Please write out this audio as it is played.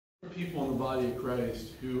People in the body of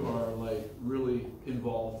Christ who are like really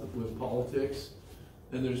involved with politics,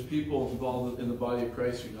 and there's people involved in the body of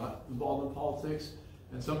Christ who are not involved in politics,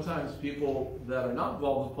 and sometimes people that are not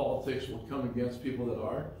involved in politics will come against people that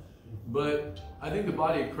are. But I think the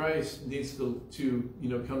body of Christ needs to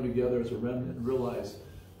come together as a remnant and realize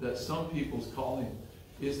that some people's calling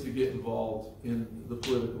is to get involved in the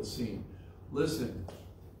political scene. Listen,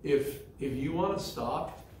 if you want to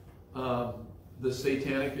stop the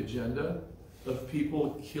satanic agenda of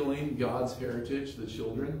people killing God's heritage, the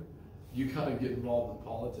children, you got to get involved in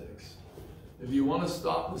politics. If you want to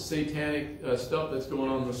stop the satanic stuff that's going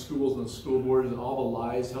on in the schools and the school boards and all the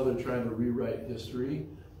lies, how they're trying to rewrite history,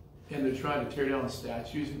 and they're trying to tear down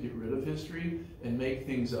statues and get rid of history and make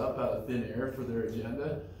things up out of thin air for their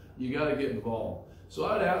agenda, you got to get involved. So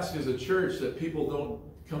I would ask as a church that people don't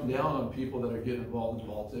come down on people that are getting involved in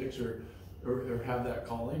politics or have that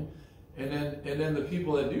calling. And then the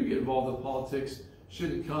people that do get involved in politics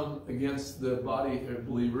shouldn't come against the body of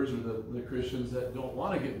believers or the Christians that don't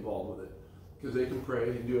want to get involved with it, because they can pray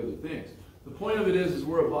and do other things. The point of it is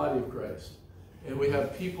we're a body of Christ, and we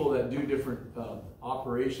have people that do different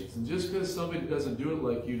operations. And just because somebody doesn't do it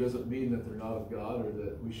like you doesn't mean that they're not of God or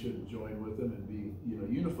that we shouldn't join with them and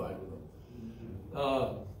be unified with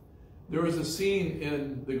them. There was a scene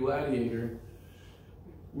in The Gladiator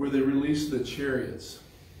where they released the chariots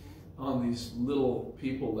on these little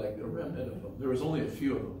people, like a remnant of them. There was only a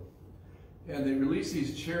few of them. And they released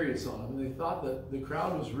these chariots on them, and they thought that the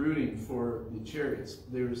crowd was rooting for the chariots.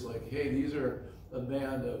 They was like, hey, these are a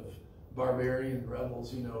band of barbarian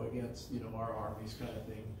rebels, against, our armies kind of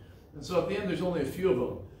thing. And so at the end, there's only a few of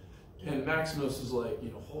them. And Maximus is like,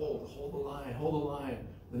 hold the line, hold the line.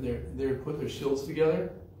 And they put their shields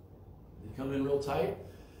together. They come in real tight,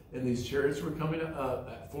 and these chariots were coming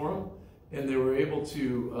for them. And they were able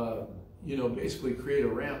to, basically create a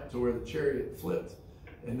ramp to where the chariot flipped.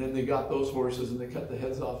 And then they got those horses and they cut the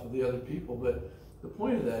heads off of the other people. But the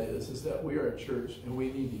point of that is that we are a church and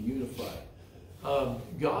we need to unify.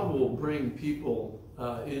 God will bring people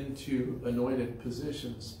into anointed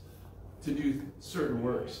positions to do certain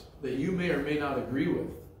works that you may or may not agree with.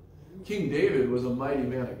 King David was a mighty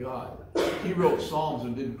man of God. He wrote Psalms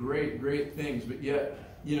and did great, great things, but yet,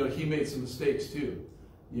 he made some mistakes too.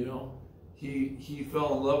 He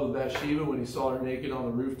fell in love with Bathsheba when he saw her naked on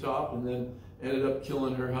the rooftop, and then ended up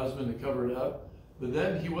killing her husband to cover it up. But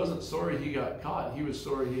then he wasn't sorry he got caught. He was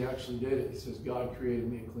sorry he actually did it. He says, God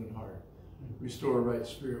created me a clean heart. Restore a right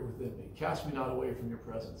spirit within me. Cast me not away from your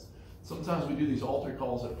presence. Sometimes we do these altar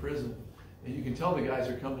calls at prison, and you can tell the guys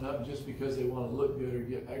are coming up just because they want to look good or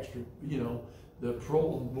get extra, the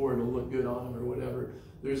parole board will look good on them or whatever.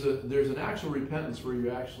 There's an actual repentance where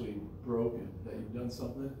you're actually broken, that you've done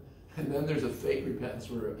something. And then there's a fake repentance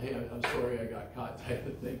where, hey, I'm sorry I got caught type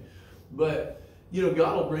of thing. But, God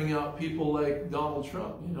will bring out people like Donald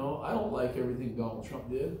Trump. I don't like everything Donald Trump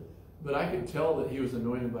did, but I could tell that he was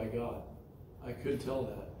anointed by God. I could tell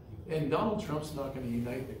that. And Donald Trump's not going to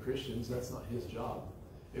unite the Christians. That's not his job.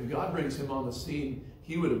 If God brings him on the scene,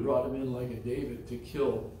 he would have brought him in like a David to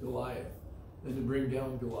kill Goliath and to bring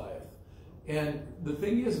down Goliath. And the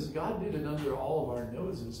thing is God did it under all of our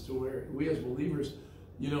noses to where we as believers,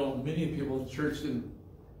 many people in the church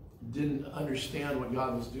didn't understand what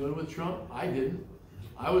God was doing with Trump. I didn't.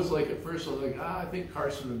 I was like, at first I was like, I think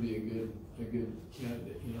Carson would be a good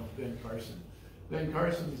candidate, Ben Carson. Ben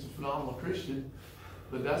Carson is a phenomenal Christian,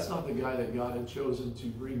 but that's not the guy that God had chosen to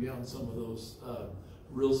bring down some of those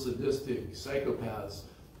real sadistic psychopaths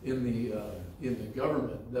in the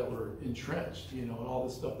government that were entrenched, and all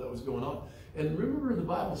this stuff that was going on. And remember, the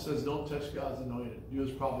Bible says, don't touch God's anointed. Do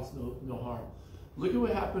his prophets no harm. Look at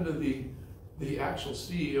what happened to the actual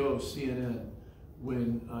CEO of CNN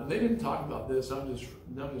when they didn't talk about this. I'm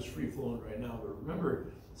just free flowing right now. But remember,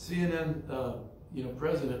 CNN,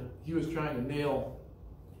 president, he was trying to nail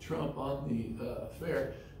Trump on the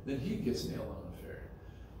affair. Then he gets nailed on the affair.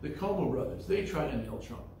 The Como brothers, they try to nail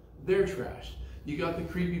Trump. They're trashed. You got the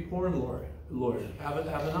creepy porn lawyer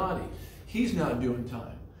Avenatti. He's now doing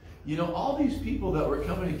time. All these people that were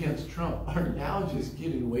coming against Trump are now just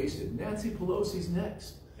getting wasted. Nancy Pelosi's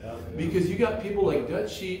next. Yeah. Because you got people like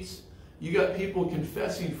Dutch Sheets, you got people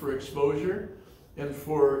confessing for exposure and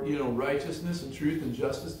for righteousness and truth and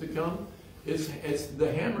justice to come. It's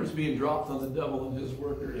the hammer's being dropped on the devil and his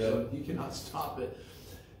workers, so he cannot stop it.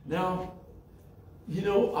 Now,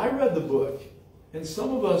 I read the book, and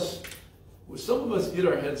some of us get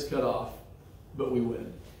our heads cut off, but we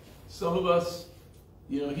win. Some of us,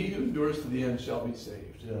 he who endures to the end shall be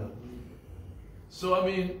saved. Yeah. So I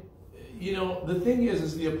mean, the thing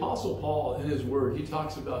is the Apostle Paul in his word, he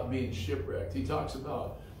talks about being shipwrecked. He talks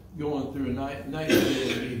about going through a night and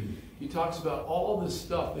day. He talks about all this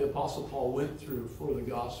stuff the Apostle Paul went through for the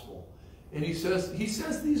gospel. And he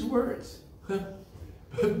says these words,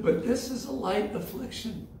 but this is a light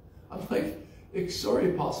affliction. I'm like,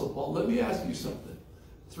 sorry, Apostle Paul, let me ask you something.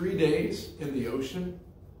 3 days in the ocean,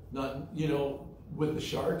 not, with the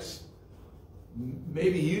sharks.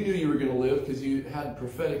 Maybe you knew you were going to live because you had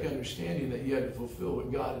prophetic understanding that you had to fulfill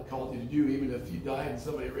what God had called you to do, even if you died and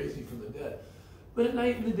somebody raised you from the dead. But at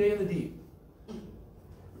night in the day in the deep,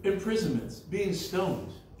 imprisonments, being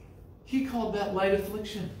stoned, he called that light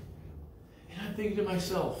affliction. And I'm thinking to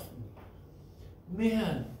myself,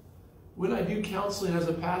 man, when I do counseling as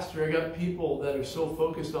a pastor, I got people that are so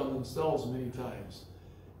focused on themselves many times.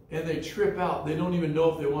 And they trip out. They don't even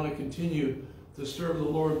know if they want to continue to serve the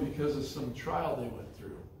Lord because of some trial they went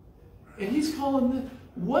through. And he's calling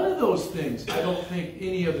one of those things. I don't think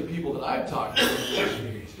any of the people that I've talked to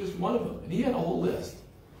is just one of them. And he had a whole list.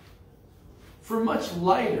 For much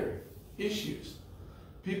lighter issues,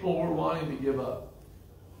 people were wanting to give up.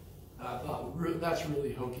 I thought, that's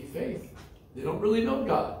really hokey faith. They don't really know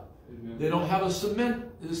God. Amen. They don't have a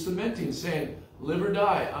cementing saying, live or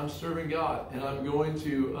die, I'm serving God, and I'm going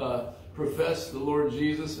to profess the Lord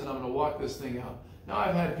Jesus, and I'm going to walk this thing out. Now,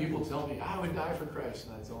 I've had people tell me, I would die for Christ,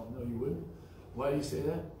 and I tell them, no, you wouldn't. Why do you say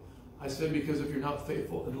that? I said, because if you're not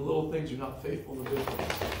faithful in the little things, you're not faithful in the big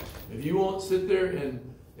things. If you won't sit there and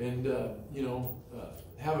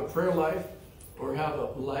have a prayer life or have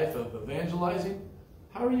a life of evangelizing,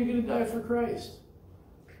 how are you going to die for Christ?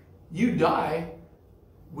 You die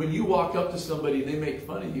when you walk up to somebody and they make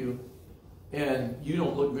fun of you and you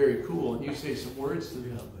don't look very cool and you say some words to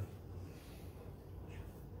them.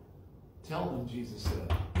 Tell them, Jesus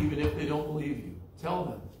said, even if they don't believe you. Tell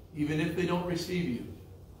them, even if they don't receive you,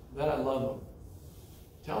 that I love them.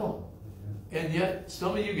 Tell them. And yet,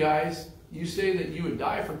 some of you guys, you say that you would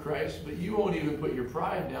die for Christ, but you won't even put your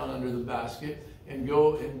pride down under the basket and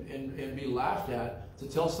go and be laughed at to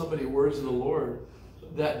tell somebody words of the Lord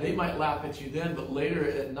that they might laugh at you then, but later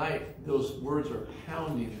at night, those words are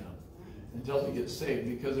pounding them until they get saved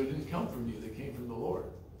because they didn't come from you. They came from the Lord.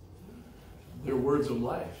 They're words of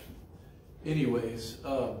life. Anyways,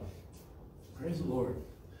 praise the Lord.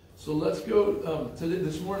 So let's go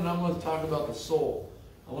this morning. I'm going to talk about the soul.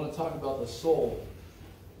 I want to talk about the soul.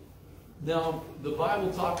 Now, the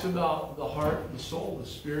Bible talks about the heart, the soul, the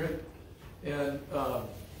spirit, and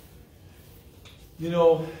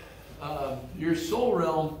your soul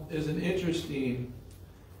realm is an interesting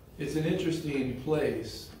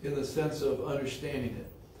place in the sense of understanding it.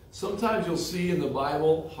 Sometimes you'll see in the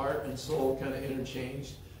Bible heart and soul kind of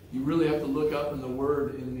interchanged. You really have to look up in the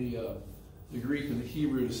word in the Greek and the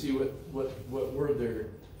Hebrew to see what word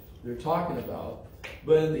they're talking about.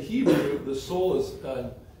 But in the Hebrew, the soul is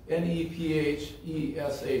Nephesh.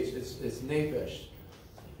 It's nephesh.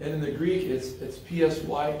 And in the Greek, it's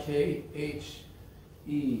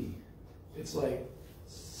Psyche. It's like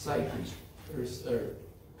psyche, or Psyche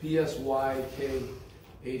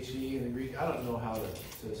in the Greek. I don't know how to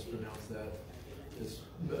pronounce that.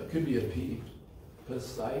 It could be a P.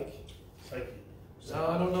 Psyche. No,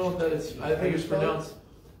 I don't know if that is. I think it's pronounced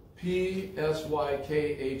Psyche is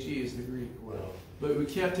the Greek word. But we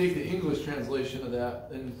can't take the English translation of that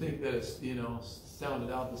and think that it's sounded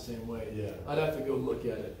out the same way. Yeah. I'd have to go look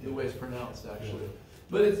at it, the way it's pronounced actually. Yeah.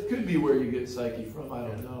 But it could be where you get psyche from. I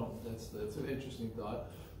don't know. That's an interesting thought.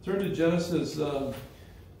 Turn to Genesis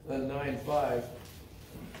 9:5.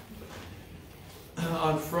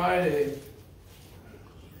 On Friday,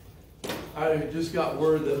 I just got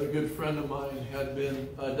word that a good friend of mine had been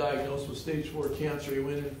diagnosed with stage 4 cancer. He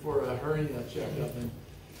went in for a hernia checkup, and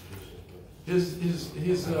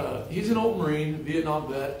he's an old Marine, Vietnam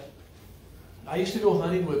vet. I used to go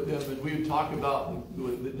hunting with him, and we would talk about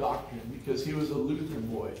the doctrine because he was a Lutheran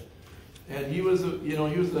boy, and he was a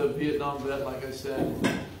Vietnam vet, like I said.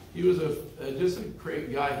 He was just a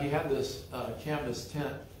great guy. He had this canvas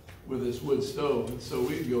tent with this wood stove, and so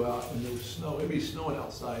we'd go out and there was snow. It'd be snowing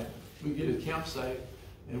outside. We'd get a campsite,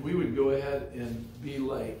 and we would go ahead and be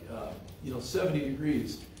like 70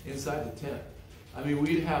 degrees inside the tent. I mean,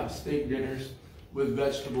 we'd have steak dinners with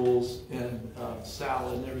vegetables and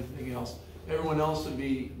salad and everything else. Everyone else would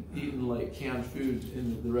be eating like canned food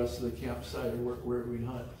in the rest of the campsite or where we'd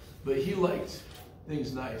hunt. But he liked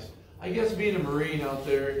things nice. I guess being a Marine out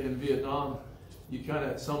there in Vietnam, you kind of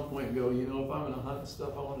at some point go, if I'm going to hunt and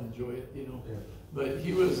stuff, I want to enjoy it, Yeah. But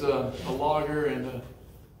he was a logger and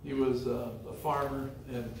he was a farmer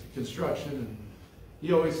and construction. And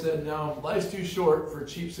he always said, now, life's too short for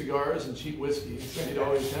cheap cigars and cheap whiskey. He said he'd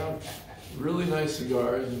always have really nice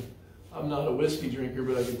cigars. And I'm not a whiskey drinker,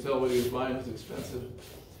 but I can tell what he was buying was expensive.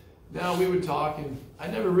 now we would talk, and I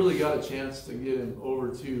never really got a chance to get him over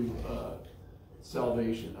to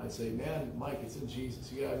salvation. I'd say, man, Mike, it's in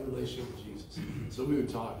Jesus. You got to have a relationship with Jesus. So we would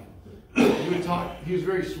talk. He would talk. He was a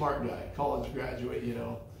very smart guy, college graduate, you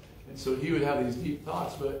know. And so he would have these deep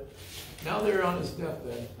thoughts. But now they're on his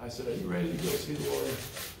deathbed. I said, are you ready to go see the Lord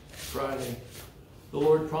Friday? The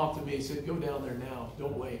Lord prompted me. He said, go down there now.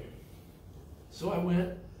 Don't wait. So I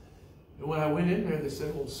went. And when I went in there, they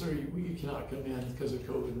said, well, sir, you cannot come in because of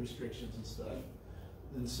COVID restrictions and stuff.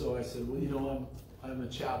 And so I said, well, you know, I'm a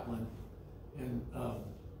chaplain, and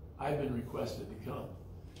I've been requested to come.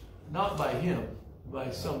 Not by him,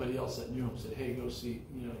 by somebody else that knew him, said, hey, go see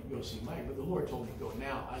Mike. But the Lord told me, go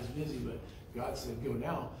now. I was busy, but God said, go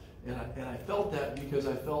now. And I felt that because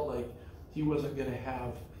I felt like he wasn't going to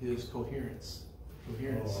have his coherency.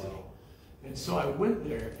 Oh. And so I went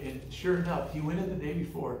there, and sure enough, he went in the day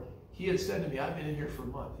before. He had said to me, I've been in here for a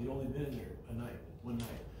month. He'd only been in there one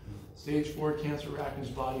night. Stage 4 cancer racked his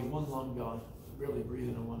body, one lung gone, barely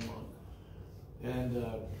breathing on one lung. And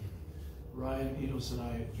Ryan Enos and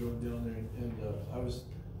I drove down there, and I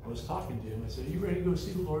was talking to him. I said, are you ready to go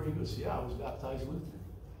see the Lord? He goes, yeah, I was baptized Lutheran.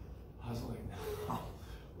 I was like, no,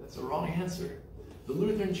 that's the wrong answer. The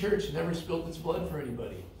Lutheran Church never spilled its blood for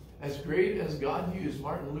anybody. As great as God used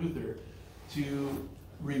Martin Luther to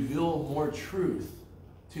reveal more truth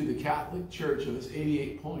to the Catholic Church of its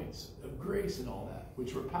 88 points of grace and all that,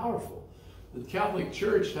 which were powerful. The Catholic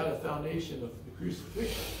Church had a foundation of the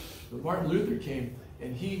crucifixion. But Martin Luther came,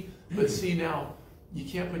 and but see now, you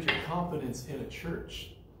can't put your confidence in a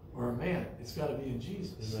church or a man. It's got to be in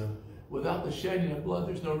Jesus. Amen. Without the shedding of blood,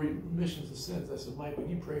 there's no remission of sins. I said, Mike, would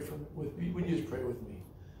you pray with me? Would you just pray with me?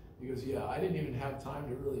 He goes, yeah. I didn't even have time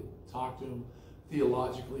to really talk to him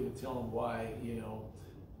theologically to tell him why, you know,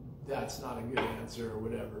 that's not a good answer or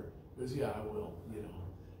whatever. He goes, yeah, I will, you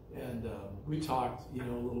know. And we talked, you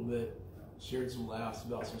know, a little bit, shared some laughs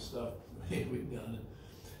about some stuff we'd done.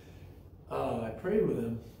 And I prayed with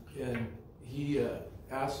him, and he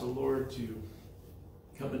asked the Lord to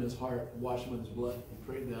come in his heart, wash him with his blood. He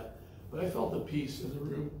prayed that. But I felt the peace in the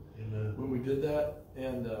room. Amen. When we did that.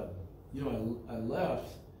 And, you know, I left,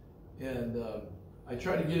 and I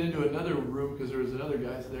tried to get into another room because there was another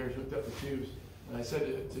guy there who hooked up the tubes. And I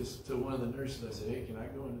said to one of the nurses, I said, hey, can I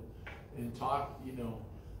go in and talk, you know,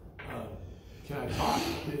 can I talk,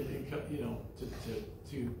 you know,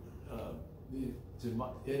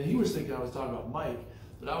 and he was thinking I was talking about Mike,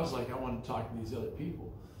 but I was like, I want to talk to these other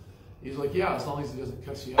people. He's like, yeah, as long as he doesn't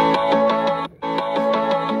cuss you out.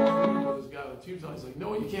 This guy with tubes on, he's like,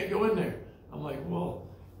 no, you can't go in there. I'm like, well,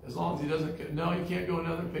 as long as he doesn't, no, you can't go in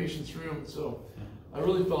another patient's room. So I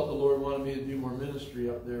really felt the Lord wanted me to do more ministry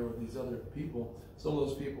up there with these other people. Some of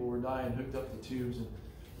those people were dying, hooked up to tubes, and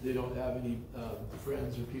they don't have any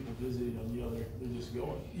friends or people visiting them. You know, they're just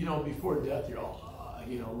going. You know, before death, you're all,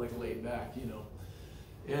 you know, like laid back, you know.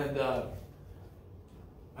 And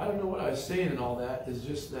I don't know what I was saying and all that. Is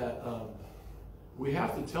just that we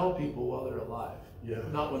have to tell people while they're alive,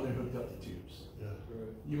 not when they're hooked up to tubes. Yeah.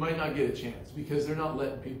 Right. You might not get a chance because they're not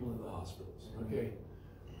letting people into the hospitals, okay?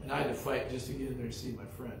 And I had to fight just to get in there to see my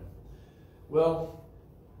friend. Well,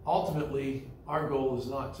 ultimately, our goal is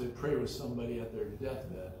not to pray with somebody at their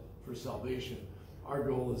deathbed for salvation. Our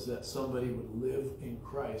goal is that somebody would live in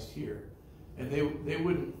Christ here. And they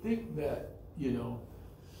wouldn't think that, you know,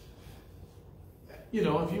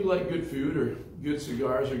 if you like good food or good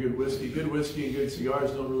cigars or good whiskey and good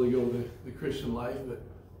cigars don't really go with the Christian life, but,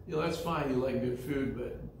 you know, that's fine, you like good food,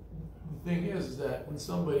 but the thing is that when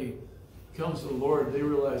somebody comes to the Lord, they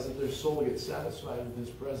realize that their soul gets satisfied with His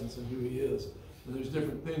presence and who He is. And there's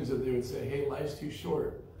different things that they would say, hey, life's too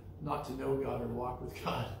short not to know God or walk with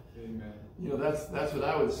God. Amen. You know, that's what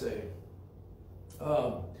I would say.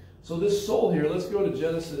 So this soul here, let's go to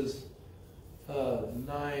Genesis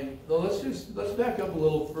 9. Well, let's back up a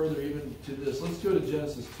little further even to this. Let's go to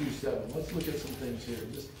Genesis 2:7. Let's look at some things here.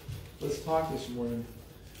 Let's talk this morning.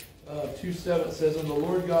 2:7 says, and the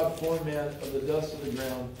Lord God formed man of the dust of the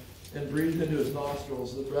ground and breathed into his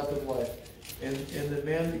nostrils the breath of life. And the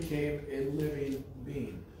man became a living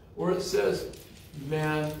being. Or it says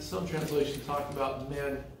man, some translations talk about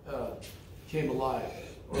man came alive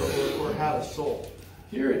or had a soul.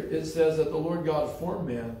 Here it says that the Lord God formed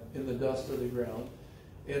man in the dust of the ground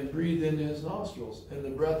and breathed into his nostrils and the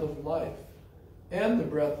breath of life. And the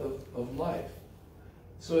breath of life.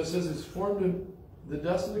 So it says it's formed in the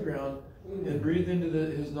dust of the ground and breathed into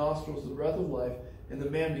his nostrils the breath of life, and the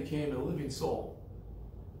man became a living soul.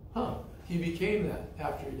 He became that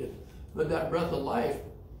after he did. But that breath of life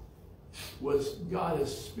was God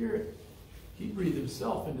as spirit. He breathed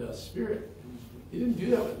himself into a spirit. He didn't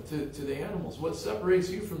do that to the animals. What separates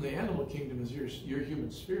you from the animal kingdom is your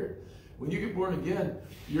human spirit. When you get born again,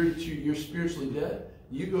 you're spiritually dead.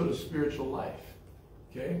 You go to spiritual life.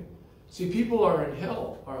 Okay? See, people are in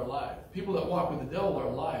hell are alive. People that walk with the devil are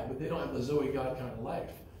alive, but they don't have the Zoe God kind of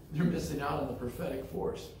life. They're missing out on the prophetic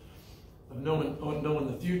force of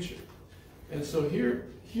knowing the future. And so here,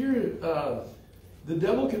 the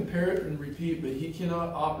devil can parrot and repeat, but he cannot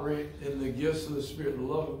operate in the gifts of the Spirit, the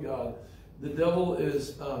love of God. The devil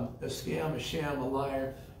is a scam, a sham, a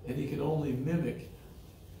liar, and he can only mimic.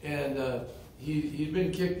 And he'd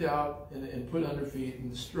been kicked out and put under feet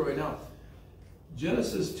and destroyed. Now,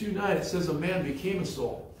 Genesis 2:9, it says a man became a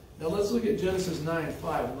soul. Now let's look at Genesis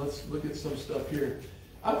 9:5, and let's look at some stuff here.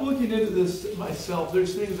 I'm looking into this myself.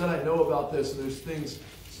 There's things that I know about this, and there's things,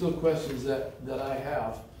 still questions that I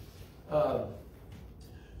have.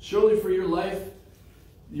 Surely for your lifeblood,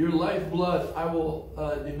 I will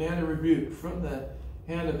demand a rebuke. From the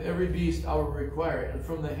hand of every beast I will require it, and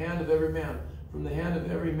from the hand of every man, from the hand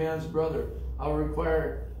of every man's brother, I will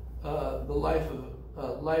require the life of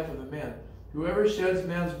a man. Whoever sheds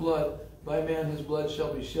man's blood, by man his blood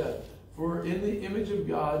shall be shed. For in the image of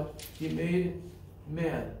God he made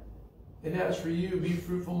man. And as for you, be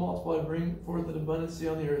fruitful, multiply, bring forth an abundance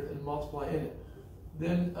on the earth, and multiply in it.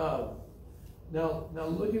 Then, now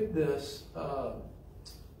look at this.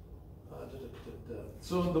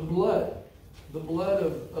 So the blood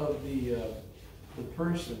of the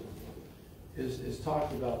person is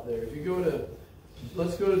talked about there. If you go to,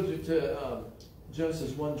 let's go to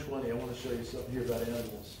Genesis 1:20. I want to show you something here about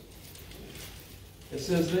animals. It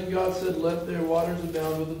says, then God said, let their waters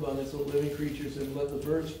abound with abundance of living creatures, and let the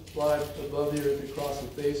birds fly above the earth across the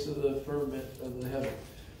face of the firmament of the heaven.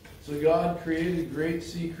 So God created great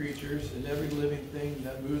sea creatures and every living thing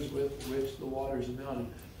that moves with which the waters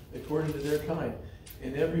abounded, according to their kind,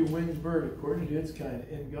 and every winged bird according to its kind.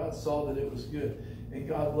 And God saw that it was good. And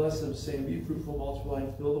God blessed them, saying, be fruitful, multiply,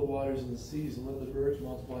 and fill the waters and the seas, and let the birds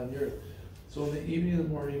multiply in the earth. So in the evening and the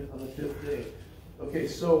morning on the fifth day. Okay,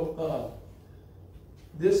 so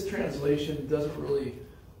this translation doesn't really,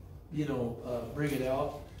 bring it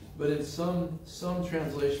out. But in some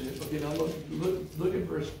translation, okay, now look at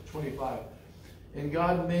verse 25. And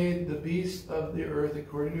God made the beasts of the earth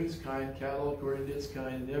according to its kind, cattle according to its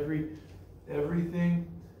kind, and everything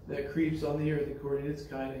that creeps on the earth according to its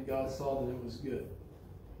kind, and God saw that it was good.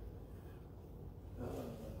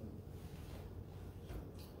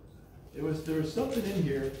 There was something in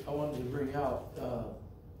here I wanted to bring out,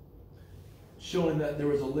 showing that there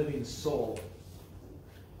was a living soul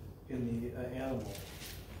in the animal.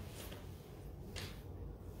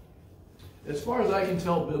 As far as I can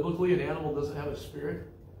tell biblically, an animal doesn't have a spirit,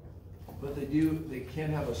 but they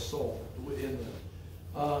can have a soul within them.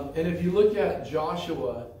 And if you look at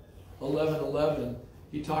Joshua 11:11,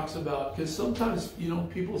 he talks about, because sometimes,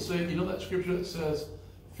 people say, that scripture that says,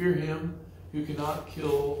 fear him who cannot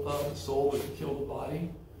kill the soul but can kill the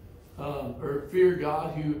body, or fear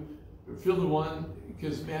God fear the one,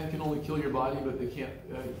 because man can only kill your body, but they can't,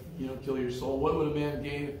 kill your soul. What would a man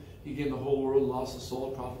gain if he gained the whole world and lost the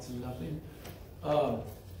soul? It profits him nothing. We're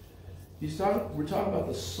talking about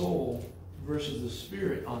the soul versus the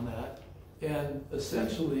spirit on that, and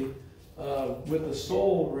essentially, with the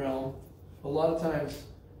soul realm, a lot of times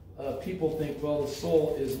people think, well, the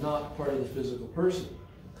soul is not part of the physical person.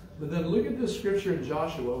 But then look at this scripture in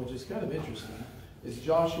Joshua, which is kind of interesting. It's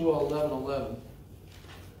Joshua 11:11.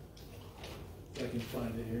 If I can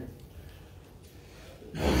find it here.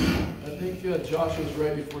 I think Joshua's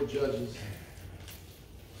right before Judges.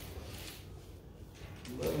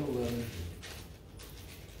 11:11.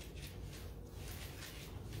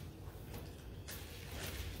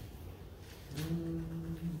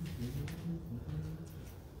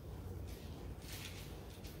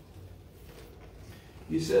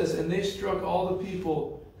 He says, and they struck all the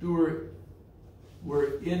people who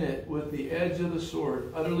were in it with the edge of the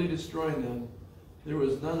sword, utterly destroying them. There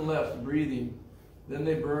was none left breathing. Then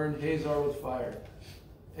they burned Hazor with fire.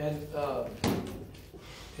 And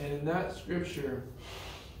in that scripture,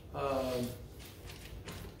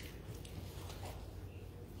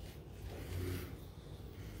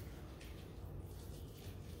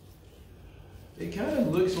 it kind of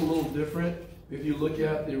looks a little different if you look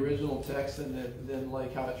at the original text and then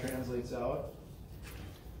like how it translates out.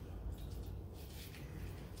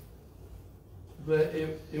 But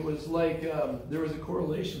it was like there was a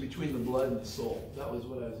correlation between the blood and the soul. That was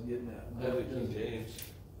what I was getting at. King James.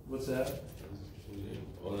 What's that? King James.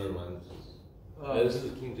 Oh, never mind. This is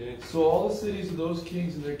the King James. So all the cities of those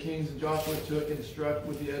kings and their kings, and Joshua took and struck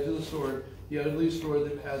with the edge of the sword. He utterly destroyed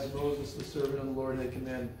them as Moses, the servant of the Lord, had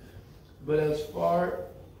commanded. But as for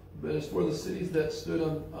the cities that stood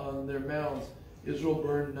on their mounds, Israel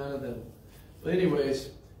burned none of them. But anyways,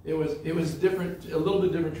 it was different, a little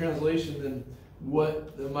bit different translation than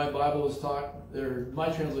what my Bible was my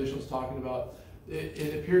translation was talking about.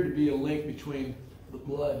 It appeared to be a link between the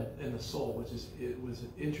blood and the soul, it was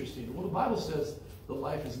interesting. Well, the Bible says the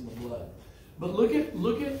life is in the blood. But look at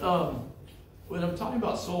when I'm talking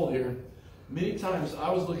about soul here, many times I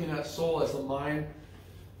was looking at soul as the mind,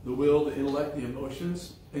 the will, the intellect, the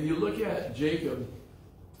emotions. And you look at Jacob,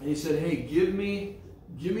 and he said, "Hey, give me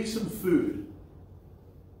some food."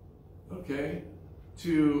 Okay,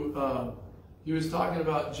 he was talking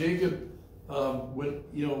about Jacob when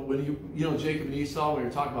Jacob and Esau, when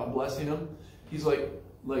you're talking about blessing him, he's like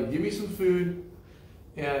give me some food,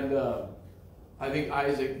 and I think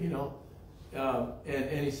Isaac,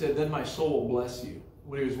 and he said, "Then my soul will bless you,"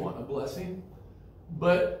 when he was wanting a blessing.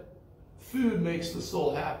 But food makes the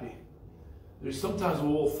soul happy. There's sometimes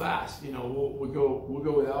we'll fast, we'll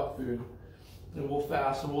go without food, and we'll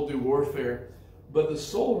fast and we'll do warfare. But the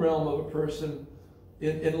soul realm of a person,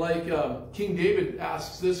 and like King David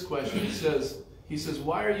asks this question, he says,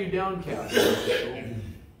 "Why are you downcast?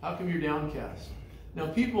 How come you're downcast?" Now,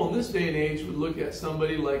 people in this day and age would look at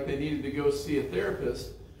somebody like they needed to go see a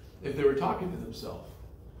therapist if they were talking to themselves.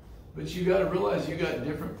 But you got to realize you got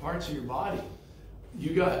different parts of your body.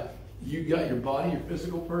 You got your body, your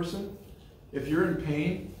physical person. If you're in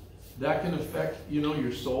pain, that can affect,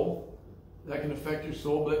 your soul. That can affect your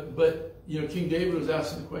soul. But King David was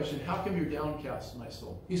asking the question, "How come you're downcast, my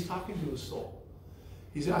soul?" He's talking to his soul.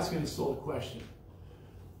 He's asking his soul a question.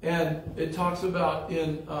 And it talks about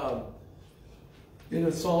in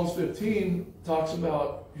Psalms 15, talks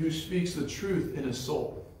about who speaks the truth in his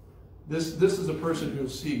soul. This is a person who will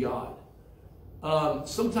see God.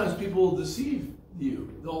 Sometimes people will deceive you.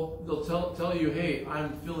 They'll tell you, "Hey, I'm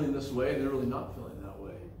feeling this way," and they're really not feeling that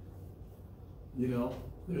way.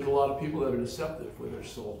 There's a lot of people that are deceptive with their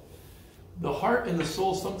soul. The heart and the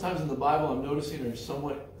soul, sometimes in the Bible, I'm noticing, are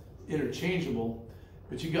somewhat interchangeable.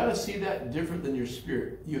 But you got to see that different than your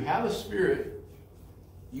spirit. You have a spirit.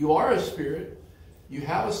 You are a spirit. You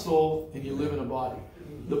have a soul, and you live in a body.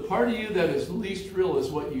 The part of you that is least real is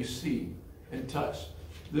what you see and touch.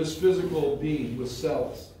 This physical being with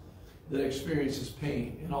cells that experiences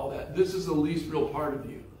pain and all that. This is the least real part of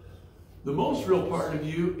you. The most real part of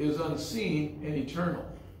you is unseen and eternal.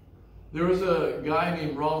 There was a guy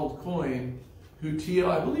named Ronald Coyne who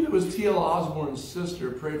I believe it was T.L. Osborne's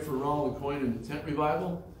sister prayed for Ronald Coyne in the tent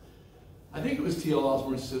revival. I think it was T.L.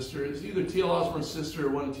 Osborne's sister. It was either T.L. Osborne's sister or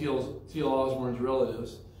one of T.L. Osborne's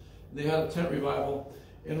relatives. They had a tent revival.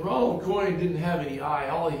 And Ronald Coyne didn't have any eye.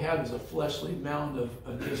 All he had was a fleshly mound of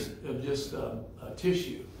just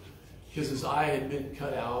tissue, because his eye had been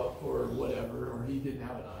cut out or whatever, or he didn't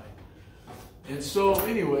have an eye. And so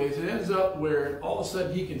anyways, it ends up where all of a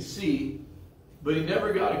sudden he can see, but he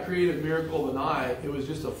never got a creative miracle of an eye. It was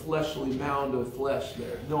just a fleshly mound of flesh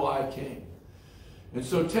there. No eye came. And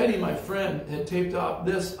so Teddy, my friend, had taped off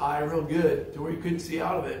this eye real good to where he couldn't see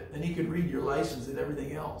out of it, and he could read your license and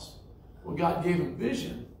everything else. Well, God gave him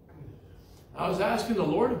vision. I was asking the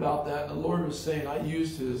Lord about that, and the Lord was saying I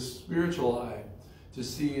used his spiritual eye to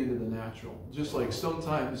see into the natural. Just like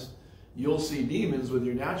sometimes you'll see demons with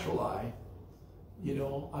your natural eye.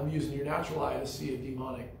 I'm using your natural eye to see a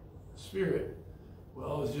demonic spirit.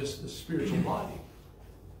 Well, it's just the spiritual body.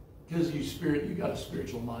 Because you got a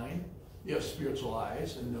spiritual mind. You have spiritual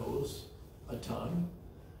eyes, a nose, a tongue.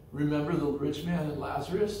 Remember the rich man and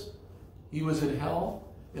Lazarus? He was in hell,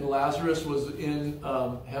 and Lazarus was in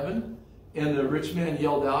heaven. And the rich man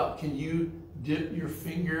yelled out, "Can you dip your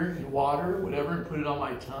finger in water, whatever, and put it on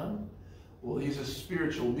my tongue?" Well, he's a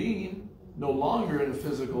spiritual being, no longer in a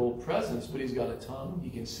physical presence, but he's got a tongue. He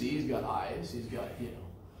can see. He's got eyes. He's got,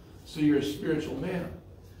 So you're a spiritual man.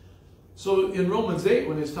 So in Romans 8,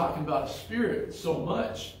 when it's talking about spirit so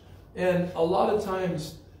much, and a lot of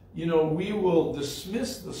times, we will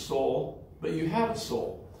dismiss the soul, but you have a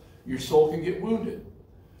soul. Your soul can get wounded.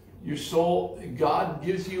 Your soul, God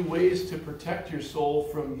gives you ways to protect your soul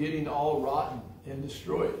from getting all rotten and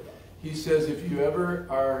destroyed. He says if you ever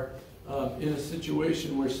are in a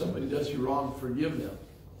situation where somebody does you wrong, forgive them.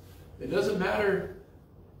 It doesn't matter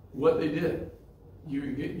what they did.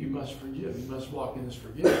 You must forgive. You must walk in this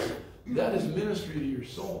forgiveness. That is ministry to your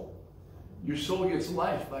soul. Your soul gets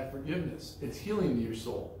life by forgiveness. It's healing to your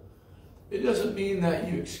soul. It doesn't mean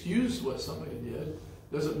that you excuse what somebody did.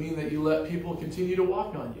 It doesn't mean that you let people continue to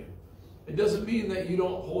walk on you. It doesn't mean that you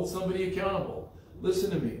don't hold somebody accountable. Listen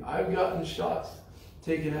to me. I've gotten shots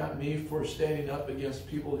taken at me for standing up against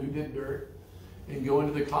people who did dirt. and going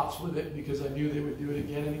to the cops with it because I knew they would do it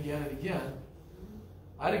again and again and again.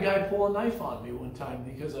 I had a guy pull a knife on me one time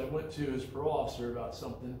because I went to his parole officer about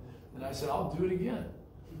something, and I said, I'll do it again.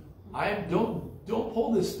 Don't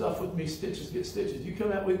pull this stuff with me, stitches get stitches. You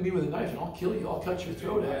come out with me with a knife and I'll kill you, I'll cut your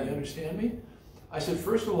throat out, you understand me? I said,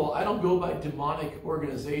 first of all, I don't go by demonic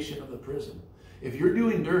organization of the prison. If you're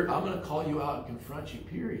doing dirt, I'm going to call you out and confront you,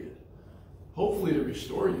 period. Hopefully to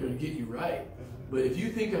restore you and get you right. But if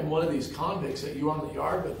you think I'm one of these convicts that you're on the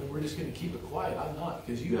yard with and we're just going to keep it quiet, I'm not,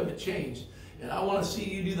 because you haven't changed. And I want to see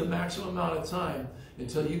you do the maximum amount of time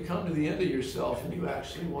until you come to the end of yourself and you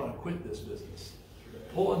actually want to quit this business.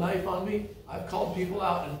 Pull a knife on me, I've called people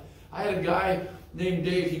out. And I had a guy named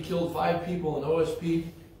Dave, he killed 5 people in OSP.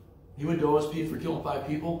 He went to OSP for killing 5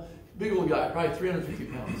 people. Big old guy, probably 350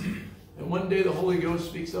 pounds. And one day the Holy Ghost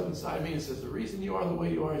speaks up inside me and says, the reason you are the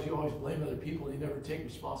way you are is you always blame other people and you never take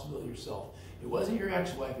responsibility yourself. It wasn't your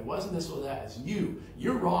ex-wife, it wasn't this or that, it's you.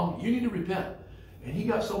 You're wrong, you need to repent. And he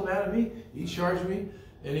got so mad at me, he charged me,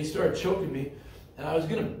 and he started choking me. And I was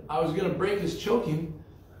gonna break his choking,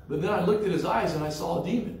 but then I looked at his eyes and I saw a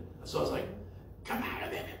demon. So I was like, come out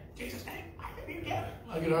of him in Jesus' name, I rebuke him.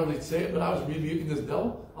 I could hardly say it, but I was rebuking this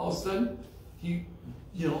devil. All of a sudden, he,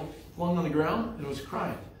 flung on the ground and was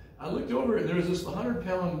crying. I looked over and there was this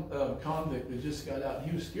 100-pound convict that just got out.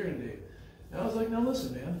 He was scared to death. And I was like, now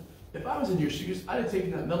listen, man, if I was in your shoes, I'd have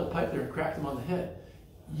taken that metal pipe there and cracked him on the head.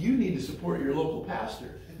 You need to support your local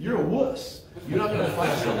pastor. You're a wuss. You're not going to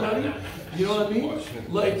fight somebody. You know what I mean?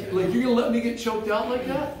 Like you're going to let me get choked out like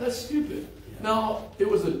that? That's stupid. Now, it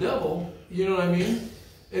was a devil, you know what I mean?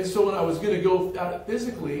 And so when I was going to go at it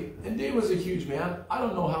physically, and Dave was a huge man, I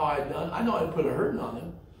don't know how I'd done. I know I'd put a hurting on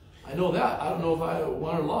him. I know that. I don't know if I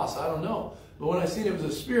won or lost. I don't know. But when I seen it was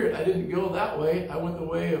a spirit, I didn't go that way. I went the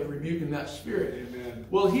way of rebuking that spirit. Amen.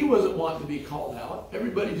 Well, he wasn't wanting to be called out.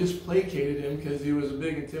 Everybody just placated him because he was a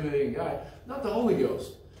big, intimidating guy. Not the Holy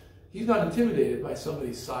Ghost. He's not intimidated by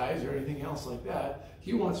somebody's size or anything else like that.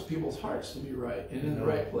 He wants people's hearts to be right and in the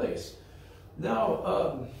right place.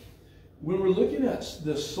 Now, when we're looking at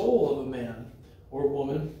the soul of a man or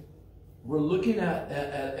woman, we're looking at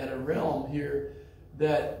a realm here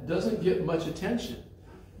that doesn't get much attention.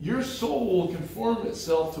 Your soul will conform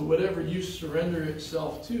itself to whatever you surrender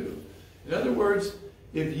itself to. In other words,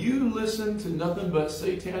 if you listen to nothing but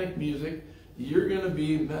satanic music, you're going to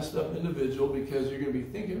be a messed up individual because you're going to be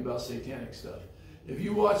thinking about satanic stuff. If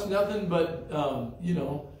you watch nothing but,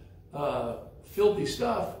 filthy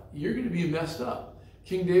stuff, you're going to be messed up.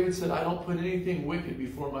 King David said, I don't put anything wicked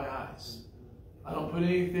before my eyes. I don't put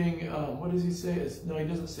anything, what does he say? No, he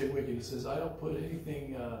doesn't say wicked. He says, I don't put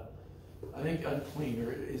anything, I think unclean.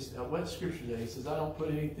 Or what scripture is that? He says, I don't put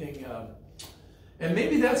anything, and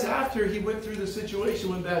maybe that's after he went through the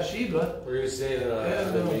situation with Bathsheba. We're going to say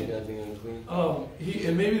I don't make nothing unclean.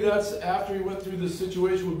 And maybe that's after he went through the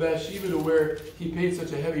situation with Bathsheba to where he paid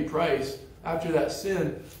such a heavy price. After that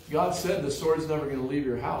sin, God said the sword's never going to leave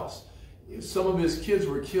your house. Some of his kids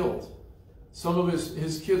were killed. Some of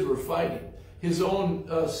his kids were fighting. His own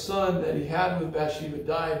son that he had with Bathsheba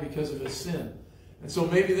died because of his sin. And so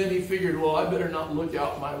maybe then he figured, well, I better not look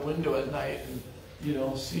out my window at night and,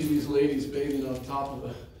 see these ladies bathing on top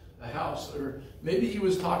of a house. Or maybe he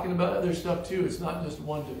was talking about other stuff too. It's not just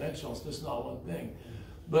one-dimensional. It's just not one thing.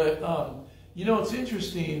 But, it's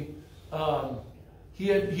interesting. He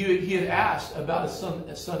had asked about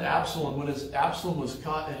his son Absalom when Absalom was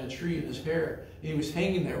caught in a tree in his hair. And he was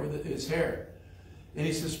hanging there with his hair. And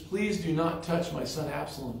he says, please do not touch my son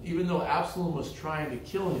Absalom. Even though Absalom was trying to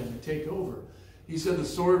kill him and take over. He said the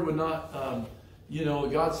sword would not,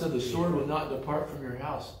 God said the sword would not depart from your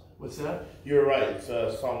house. What's that? You're right. It's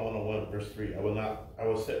Psalm 101, verse 3. I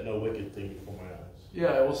will set no wicked thing before my eyes. Yeah,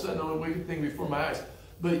 I will set no wicked thing before my eyes.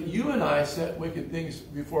 But you and I set wicked things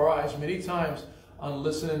before our eyes many times on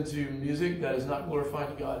listening to music that is not glorifying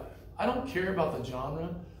to God. I don't care about the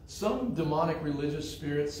genre. Some demonic religious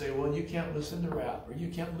spirits say, well, you can't listen to rap or you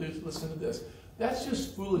can't listen to this. That's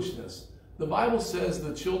just foolishness. The Bible says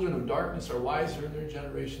the children of darkness are wiser in their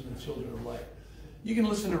generation than the children of light. You can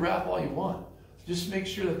listen to rap all you want. Just make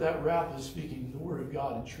sure that rap is speaking the word of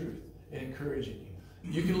God in truth and encouraging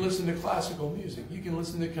you. You can listen to classical music. You can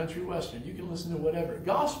listen to country western. You can listen to whatever.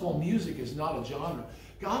 Gospel music is not a genre.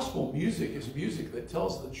 Gospel music is music that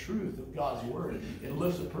tells the truth of God's word and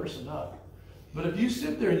lifts a person up. But if you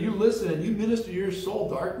sit there and you listen and you minister your soul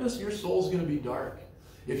darkness, your soul's going to be dark.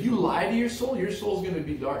 If you lie to your soul's going to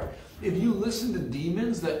be dark. If you listen to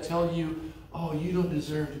demons that tell you, oh, you don't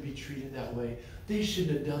deserve to be treated that way. They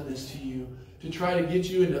shouldn't have done this to you, to try to get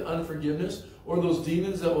you into unforgiveness, or those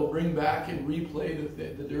demons that will bring back and replay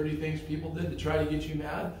the dirty things people did to try to get you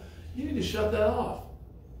mad. You need to shut that off.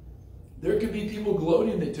 There could be people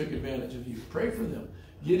gloating they took advantage of you. Pray for them.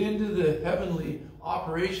 Get into the heavenly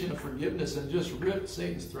operation of forgiveness and just rip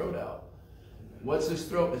Satan's throat out. What's his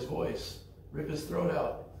throat? His voice. Rip his throat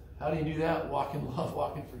out. How do you do that? Walk in love,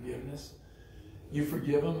 walk in forgiveness. You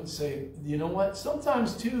forgive them and say, you know what?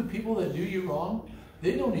 Sometimes, too, people that do you wrong,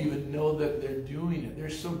 they don't even know that they're doing it. They're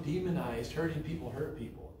so demonized. Hurting people hurt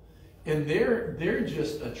people. And they're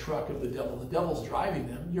just a truck of the devil. The devil's driving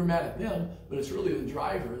them. You're mad at them, but it's really the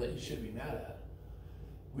driver that you should be mad at.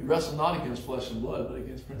 We wrestle not against flesh and blood, but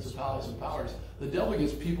against principalities and powers. The devil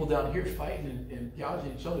gets people down here fighting and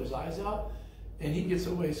gouging each other's eyes out, and he gets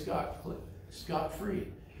away scot-free.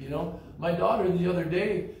 You know, my daughter the other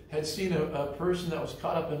day had seen a person that was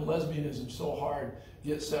caught up in lesbianism so hard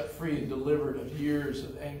get set free and delivered of years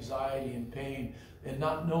of anxiety and pain and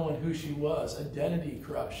not knowing who she was, identity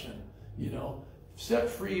corruption, you know, set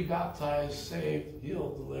free, baptized, saved,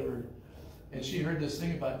 healed, delivered. And she heard this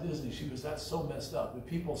thing about Disney. She goes, that's so messed up. If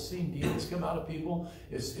people seen demons come out of people,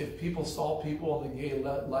 if people saw people in the gay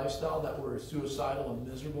lifestyle that were suicidal and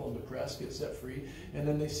miserable and depressed get set free, and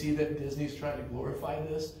then they see that Disney's trying to glorify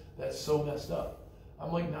this, that's so messed up.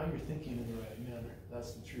 I'm like, now you're thinking in the right manner.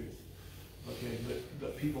 That's the truth. Okay,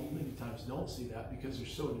 but people many times don't see that because they're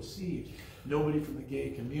so deceived. Nobody from the gay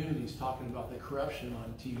community is talking about the corruption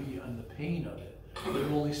on TV and the pain of it. They're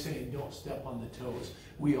only saying don't step on the toes.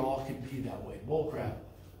 We all can be that way. Bullcrap.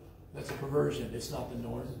 That's a perversion. It's not the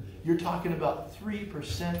norm. You're talking about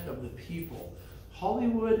 3% of the people.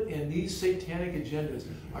 Hollywood and these satanic agendas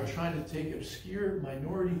are trying to take obscure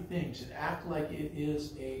minority things and act like it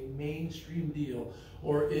is a mainstream deal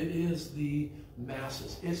or it is the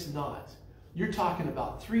masses. It's not. You're talking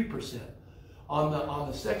about 3%. On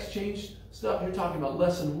the sex change stuff, you're talking about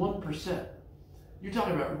less than 1%. You're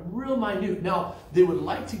talking about real minute. Now, they would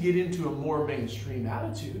like to get into a more mainstream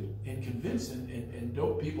attitude and convince and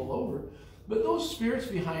dope people over. But those spirits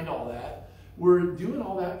behind all that were doing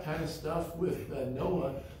all that kind of stuff with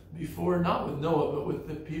Noah before, not with Noah, but with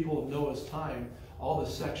the people of Noah's time, all the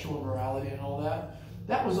sexual immorality and all that.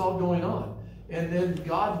 That was all going on. And then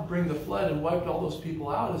God bring the flood and wiped all those people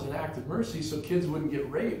out as an act of mercy so kids wouldn't get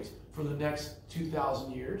raped for the next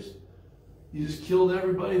 2,000 years. You just killed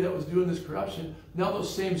everybody that was doing this corruption. Now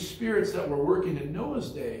those same spirits that were working in Noah's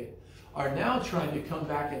day are now trying to come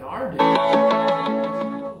back in our day.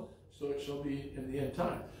 So it shall be in the end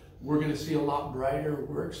time. We're going to see a lot brighter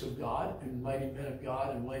works of God and mighty men of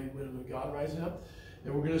God and mighty women of God rising up.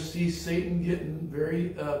 And we're going to see Satan getting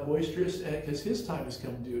very boisterous because his time has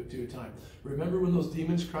come to a time. Remember when those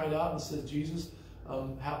demons cried out and said, Jesus,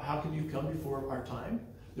 how can you come before our time?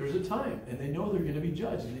 There's a time, and they know they're going to be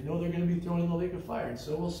judged, and they know they're going to be thrown in the lake of fire, and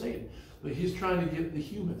so will Satan. But he's trying to get the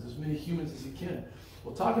humans, as many humans as he can.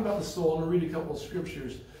 Well, talking about the soul, I'm going to read a couple of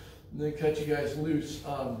scriptures and then cut you guys loose.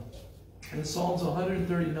 In Psalms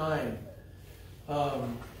 139, well,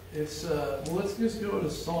 let's just go to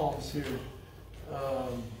Psalms here.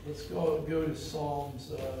 Let's go to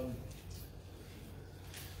Psalms.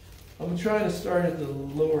 I'm trying to start at the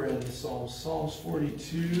lower end of Psalms. Psalms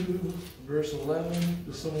 42, verse 11.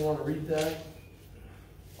 Does someone want to read that?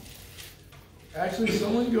 Actually,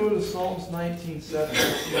 someone go to Psalms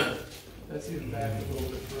 19:7. That's even back a little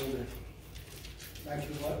bit further. Back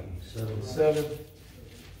to what? 7.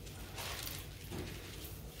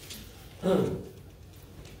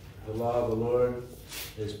 The law of the Lord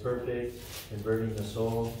is perfect, converting the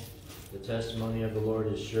soul. The testimony of the Lord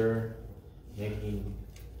is sure, making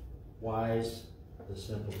wise the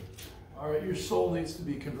simple. All right, your soul needs to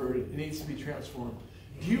be converted. It needs to be transformed.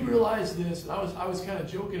 Do you realize this? And I was kind of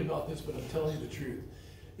joking about this, but I'm telling you the truth.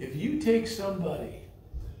 If you take somebody,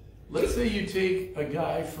 let's say you take a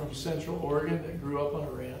guy from Central Oregon that grew up on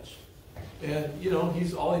a ranch, and you know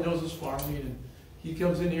he's all he knows is farming, and he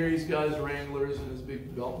comes in here, he's got his Wranglers and his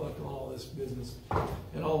big belt buckle and all this business,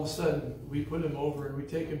 and all of a sudden we put him over and we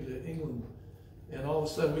take him to England, and all of a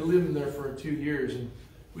sudden we live in there for 2 years, and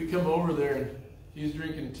we come over there and he's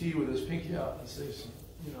drinking tea with his pinky out and says,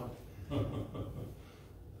 you know,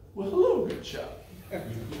 well, hello, good chap.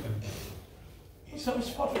 Let's have a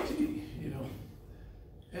spot of tea, you know.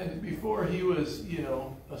 And before he was, you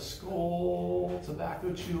know, a skull,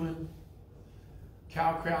 tobacco chewing,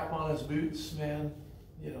 cow crap on his boots, man,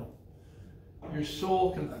 you know. Your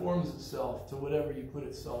soul conforms itself to whatever you put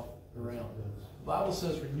itself around. The Bible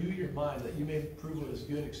says, renew your mind that you may prove what is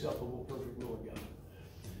good, acceptable, perfect will of God.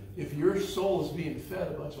 If your soul is being fed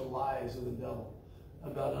a bunch of lies of the devil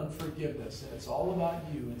about unforgiveness, and it's all about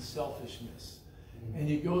you and selfishness, and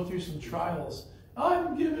you go through some trials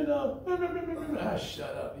I'm giving up. Ah,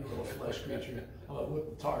 shut up, you little flesh creature. I'm going to whip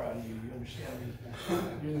the tar out of you. You understand me?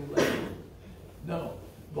 You're the lady. No.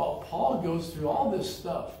 Well, Paul goes through all this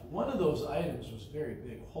stuff. One of those items was very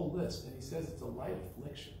big, a whole list, and he says it's a light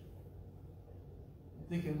affliction. I'm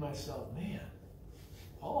thinking to myself, man,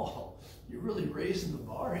 Paul, you're really raising the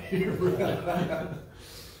bar here.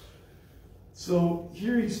 So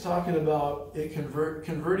here he's talking about it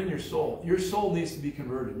converting your soul. Your soul needs to be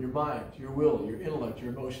converted. Your mind, your will, your intellect,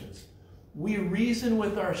 your emotions. We reason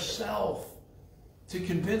with ourselves to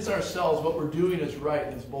convince ourselves what we're doing is right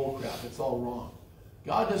and it's bullcrap. It's all wrong.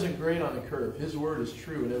 God doesn't grade on a curve. His word is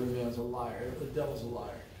true and every man's a liar. The devil's a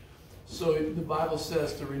liar. So the Bible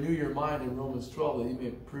says to renew your mind in Romans 12 that you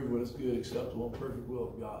may prove what is good, acceptable, and perfect will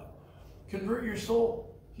of God. Convert your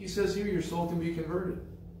soul. He says here your soul can be converted.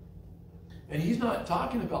 And he's not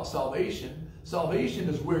talking about salvation. Salvation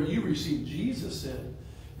is where you receive Jesus in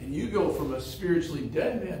and you go from a spiritually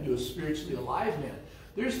dead man to a spiritually alive man.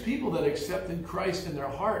 There's people that accepted Christ in their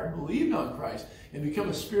heart and believed on Christ and become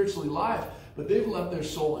a spiritually alive, but they've left their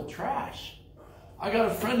soul in trash. I got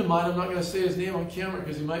a friend of mine, I'm not going to say his name on camera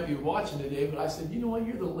because he might be watching today, but I said, you know what,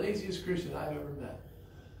 you're the laziest Christian I've ever met.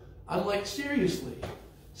 I'm like, seriously,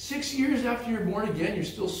 6 years after you're born again, you're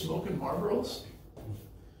still smoking Marlboros?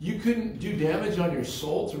 You couldn't do damage on your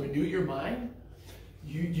soul to renew your mind?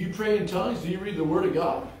 You pray in tongues? Do you read the Word of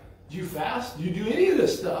God? Do you fast? Do you do any of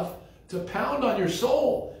this stuff to pound on your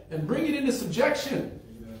soul and bring it into subjection?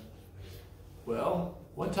 Well,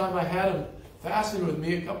 one time I had him fasting with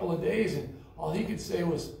me a couple of days, and all he could say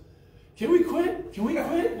was, can we quit? Can we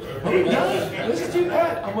quit? Are we done? This is too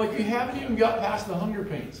bad. I'm like, you haven't even got past the hunger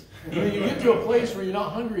pains. You get to a place where you're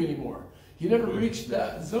not hungry anymore. He never reached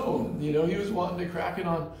that zone. He was wanting to crack it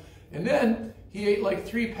on. And then he ate like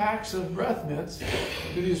 3 packs of breath mints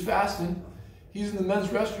because he was fasting. He's in the men's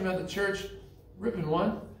restroom at the church, ripping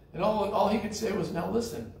one. And all he could say was, now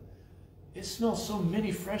listen, it smells so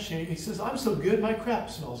mini fresh in here. He says, I'm so good, my crap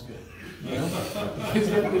smells good. He's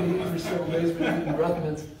never been eating for several days, but eating breath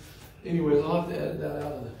mints. Anyways, I'll have to edit that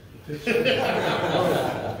out of the picture.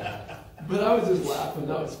 But I was just laughing.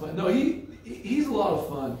 That was fun. No, he's a lot of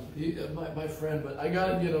fun, my friend, but I got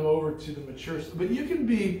to get him over to the mature. But you can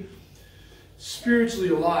be spiritually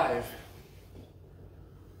alive.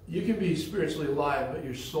 You can be spiritually alive, but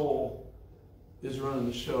your soul is running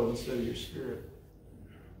the show instead of your spirit.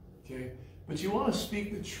 Okay? But you want to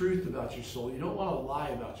speak the truth about your soul. You don't want to lie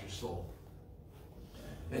about your soul.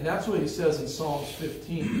 And that's what he says in Psalms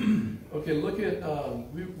 15. Okay, look at,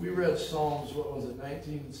 we read Psalms, what was it,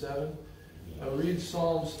 19:7? Read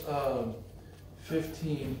Psalms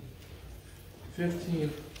 15.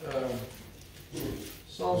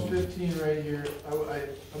 Psalms 15 right here. I'm going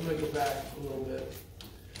to go back a little bit.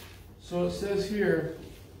 So it says here,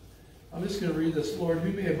 I'm just going to read this. Lord,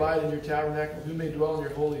 who may abide in your tabernacle? Who may dwell in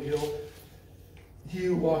your holy hill? He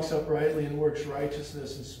who walks uprightly and works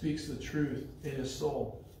righteousness and speaks the truth in his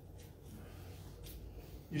soul.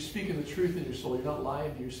 You're speaking the truth in your soul. You're not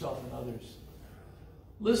lying to yourself and others.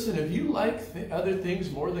 Listen, if you like other things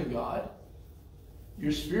more than God,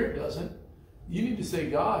 your spirit doesn't. You need to say,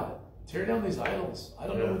 God, tear down these idols. I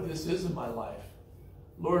don't know what this is in my life.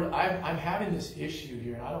 Lord, I'm having this issue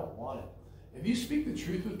here and I don't want it. If you speak the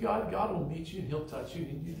truth with God, God will meet you and he'll touch you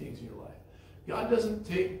and do things in your life. God doesn't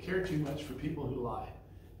care too much for people who lie.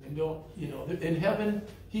 And don't, in heaven,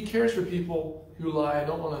 he cares for people who lie. I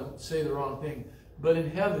don't want to say the wrong thing. But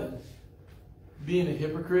in heaven, being a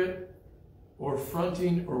hypocrite or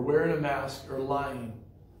fronting or wearing a mask or lying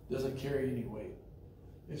doesn't carry any weight.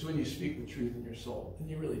 It's when you speak the truth in your soul and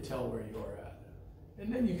you really tell where you are at.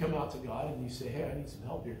 And then you come out to God and you say, hey, I need some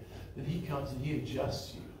help here. Then he comes and he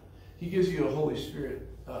adjusts you. He gives you a Holy Spirit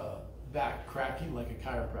back cracking like a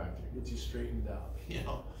chiropractor. Gets you straightened out.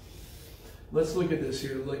 Let's look at this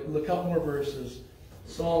here. Look up more verses.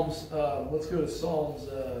 Psalms, let's go to Psalms.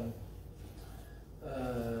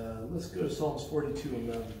 Let's go to Psalms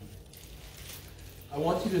 42:11. I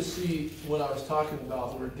want you to see what I was talking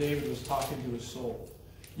about where David was talking to his soul.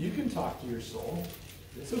 You can talk to your soul.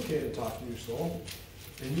 It's okay to talk to your soul.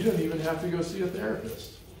 And you don't even have to go see a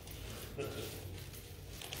therapist.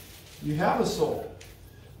 You have a soul.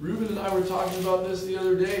 Reuben and I were talking about this the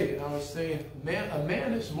other day, and I was saying, a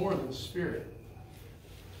man is more than a spirit.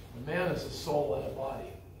 A man is a soul and a body.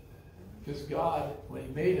 Because God, when he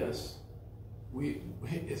made us,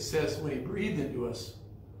 it says when he breathed into us,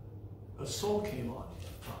 a soul came on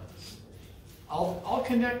us. I'll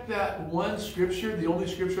connect that one scripture, the only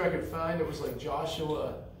scripture I could find, it was like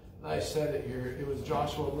Joshua, I said it here, it was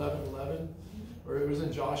Joshua 11:11, or it was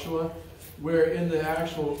in Joshua, where in the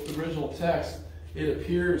actual original text, it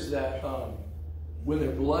appears that when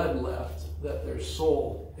their blood left, that their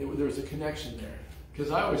soul, there was a connection there.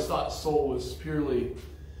 Because I always thought soul was purely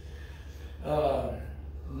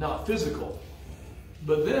not physical.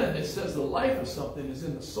 But then it says the life of something is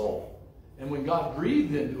in the soul. And when God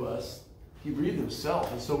breathed into us, he breathed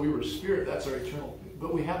himself. And so we were spirit, that's our eternal.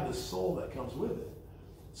 But we have this soul that comes with it.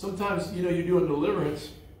 Sometimes, you know, you're doing deliverance,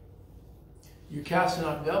 you're casting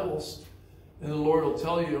out devils, and the Lord will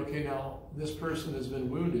tell you, okay, now this person has been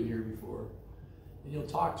wounded here before. And you'll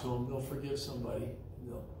talk to them, they'll forgive somebody,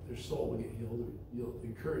 their soul will get healed, you'll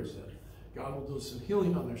encourage them. God will do some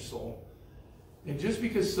healing on their soul. And just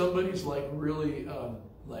because somebody's like really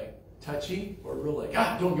like touchy or real like,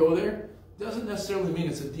 don't go there, doesn't necessarily mean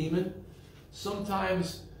it's a demon.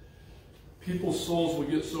 Sometimes people's souls will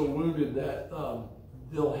get so wounded that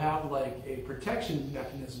they'll have like a protection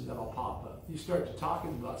mechanism that'll pop up. You start to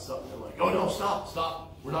talking about something, they're like, oh no,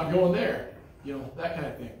 stop, we're not going there. You know, that kind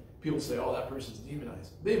of thing. People say, oh, that person's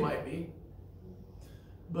demonized. They might be.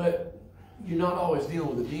 But you're not always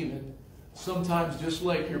dealing with a demon. Sometimes, just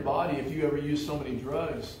like your body, if you ever use so many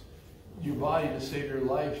drugs, your body, to save your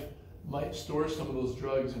life, might store some of those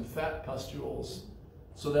drugs in fat pustules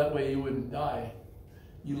so that way you wouldn't die.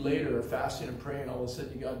 You later are fasting and praying, all of a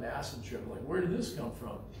sudden you got an acid trip. Like, where did this come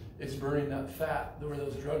from? It's burning that fat where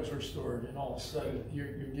those drugs were stored, and all of a sudden you're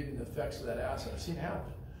getting the effects of that acid. I've seen it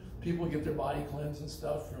happen. People get their body cleansed and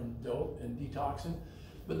stuff from dope and detoxing,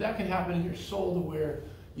 but that can happen in your soul to where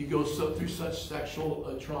you go through such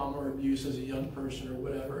sexual trauma or abuse as a young person or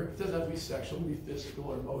whatever. It doesn't have to be sexual, it can be physical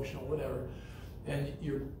or emotional, whatever. And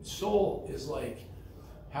your soul is like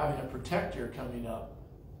having a protector coming up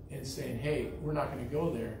and saying, hey, we're not going to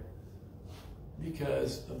go there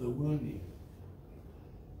because of the wounding.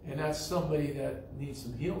 And that's somebody that needs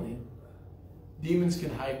some healing. Demons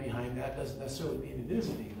can hide behind that. Doesn't necessarily mean it is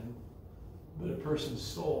a demon. But a person's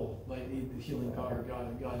soul might need the healing power of God,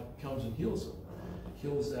 and God comes and heals them.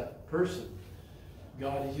 Heals that person.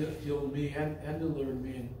 God healed me and delivered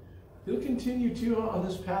me. And he'll continue to on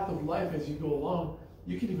this path of life as you go along.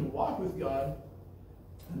 You can even walk with God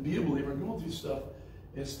and be a believer and go through stuff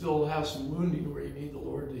and still have some wounding where you need the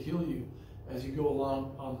Lord to heal you as you go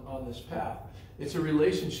along on this path. It's a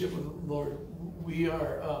relationship with the Lord. We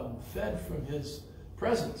are fed from his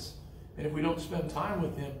presence. And if we don't spend time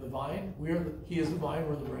with him, the vine, he is the vine,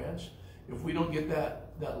 we're the branch. If we don't get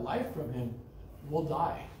that life from him, we'll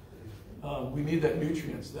die. We need that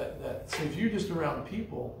nutrients. So if you're just around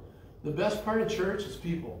people, the best part of church is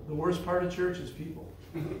people. The worst part of church is people.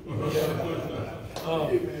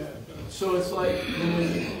 So it's like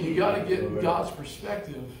you got to get God's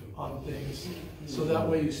perspective on things, so that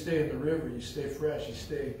way you stay in the river, you stay fresh,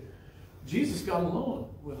 Jesus got alone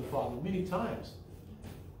with the Father many times.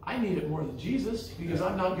 I need it more than Jesus because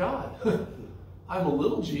I'm not God. I'm a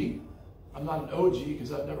little G. I'm not an OG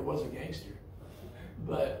because I never was a gangster.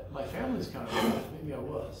 But my family's kind of rough. Maybe I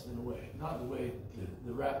was, in a way. Not the way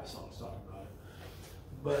the rap songs talk about it.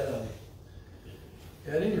 But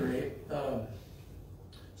at any rate,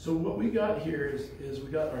 so what we got here is we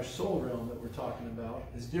got our soul realm that we're talking about.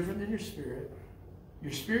 It's different than your spirit.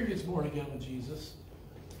 Your spirit gets born again with Jesus,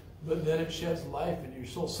 but then it sheds life in your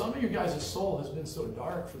soul. Some of your guys' soul has been so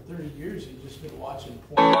dark for 30 years, you've just been watching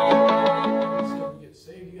porn. So you get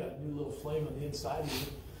saved, you got a new little flame on the inside of you.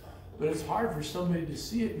 But it's hard for somebody to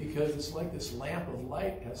see it because it's like this lamp of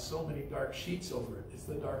light has so many dark sheets over it. It's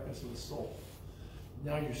the darkness of the soul.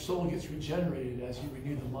 Now your soul gets regenerated as you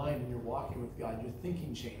renew the mind and you're walking with God. Your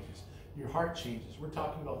thinking changes. Your heart changes. We're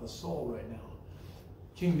talking about the soul right now.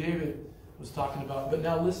 King David was talking about, but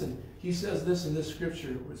now listen, he says this in this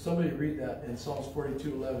scripture. Would somebody read that in Psalms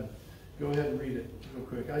 42:11? Go ahead and read it real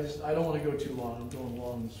quick. I don't want to go too long. I'm going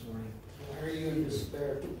long this morning. Why are you in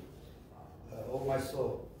despair, O my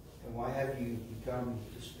soul? And why have you become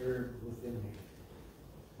disturbed within me?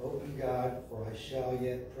 Hope in God, for I shall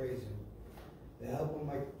yet praise him. The help of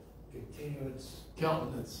my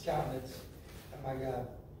countenance, and my God.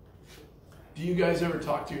 Do you guys ever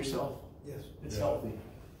talk to yourself? Yes. It's healthy.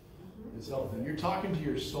 It's healthy. You're talking to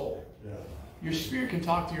your soul. Yeah. Your spirit can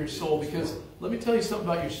talk to your soul because, let me tell you something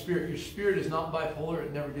about your spirit. Your spirit is not bipolar.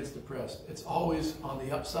 It never gets depressed. It's always on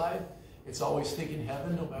the upside. It's always thinking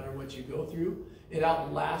heaven no matter what you go through. It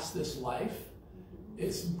outlasts this life.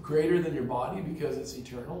 It's greater than your body because it's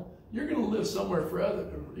eternal. You're going to live somewhere forever.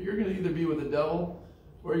 You're going to either be with the devil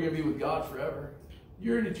or you're going to be with God forever.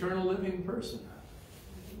 You're an eternal living person.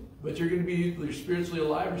 But you're going to be either spiritually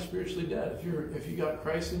alive or spiritually dead. If you got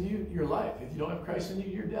Christ in you, you're life. If you don't have Christ in you,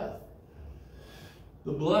 you're death.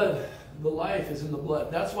 The blood, the life is in the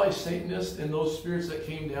blood. That's why Satanists and those spirits that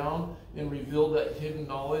came down and revealed that hidden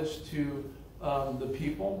knowledge to the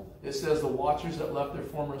people. It says the watchers that left their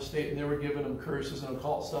former estate, and they were giving them curses and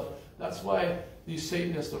occult stuff. That's why these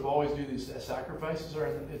Satanists have always do these sacrifices,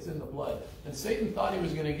 it's in the blood. And Satan thought he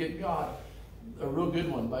was going to get God, a real good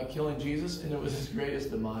one, by killing Jesus, and it was his greatest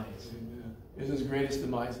demise. Amen. It was his greatest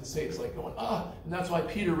demise. And Satan's like going, and that's why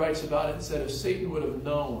Peter writes about it and said, if Satan would have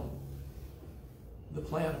known the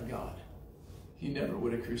plan of God, he never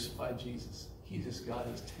would have crucified Jesus. He just got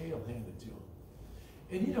his tail handed to him.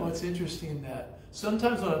 And you know, it's interesting that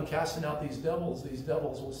sometimes when I'm casting out these devils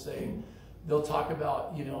will say, they'll talk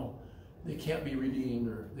about, you know, they can't be redeemed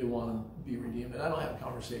or they want to be redeemed. And I don't have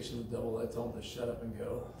conversations with the devil. I tell them to shut up and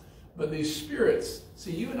go. But these spirits,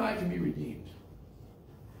 see, you and I can be redeemed.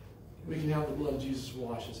 We can have the blood of Jesus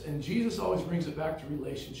wash us. And Jesus always brings it back to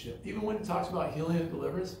relationship. Even when he talks about healing and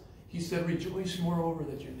deliverance, he said, rejoice moreover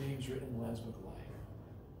that your name's written in the Lamb's Book of Life.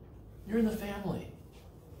 You're in the family.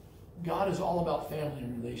 God is all about family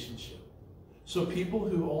and relationship. So people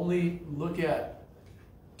who only look at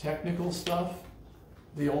technical stuff,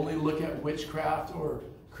 they only look at witchcraft or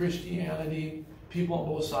Christianity, people on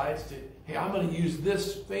both sides, to, hey, I'm going to use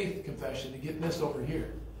this faith confession to get this over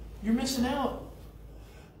here. You're missing out.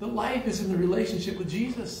 The life is in the relationship with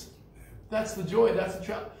Jesus. That's the joy. That's the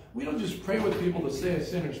trap. We don't just pray with people to say a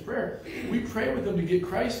sinner's prayer. We pray with them to get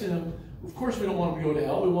Christ in them. Of course, we don't want them to go to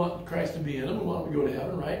hell. We want Christ to be in them. We want them to go to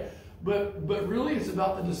heaven, right? But really, it's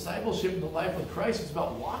about the discipleship and the life with Christ. It's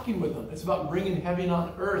about walking with them. It's about bringing heaven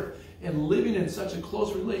on earth and living in such a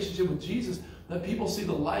close relationship with Jesus that people see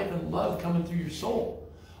the life and love coming through your soul.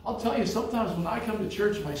 I'll tell you, sometimes when I come to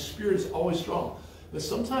church, my spirit is always strong. But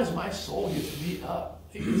sometimes my soul gets beat up.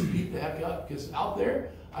 It gets beat the heck up because out there,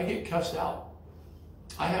 I get cussed out.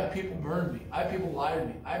 I have people burn me. I have people lie to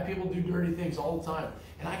me. I have people do dirty things all the time.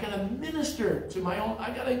 And I got to minister to my own, I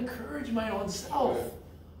got to encourage my own self.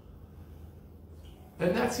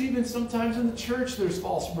 And that's even sometimes in the church, there's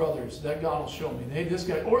false brothers that God will show me. Hey, this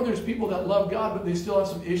guy, or there's people that love God, but they still have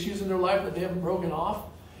some issues in their life that they haven't broken off.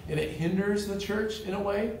 And it hinders the church in a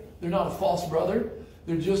way. They're not a false brother.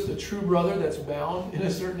 They're just a true brother that's bound in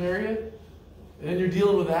a certain area. And you're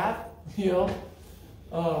dealing with that, you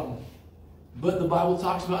know. But the Bible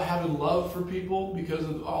talks about having love for people because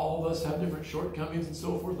of all of us have different shortcomings and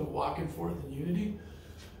so forth and walking forth in unity.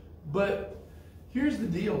 But here's the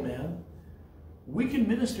deal, man. We can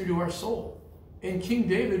minister to our soul. And King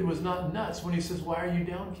David was not nuts when he says, why are you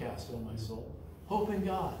downcast, O my soul? Hope in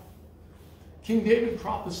God. King David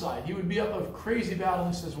prophesied. He would be up a crazy battle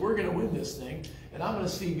and he says, we're going to win this thing. And I'm going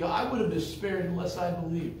to see God. I would have despaired unless I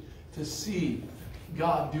believed to see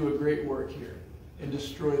God do a great work here and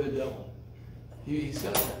destroy the devil. He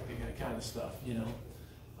says that kind of stuff, you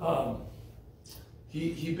know.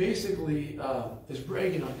 He basically is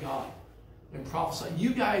bragging on God and prophesying. You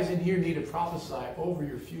guys in here need to prophesy over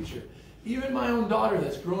your future. Even my own daughter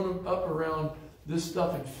that's grown up around this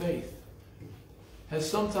stuff in faith has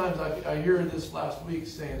sometimes, I hear her this last week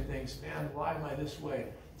saying things, man, why am I this way?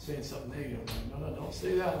 Saying something negative. No, don't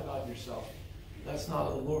say that about yourself. That's not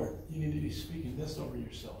of the Lord. You need to be speaking this over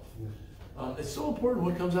yourself. It's so important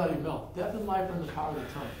what comes out of your mouth. Death and life are in the power of the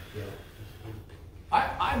tongue. Yeah.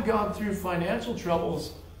 I've gone through financial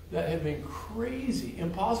troubles that have been crazy,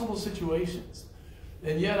 impossible situations.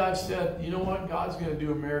 And yet I've said, you know what? God's going to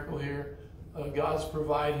do a miracle here. God's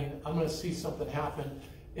providing. I'm going to see something happen.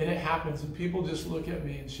 And it happens. And people just look at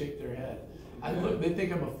me and shake their head. They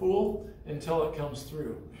think I'm a fool until it comes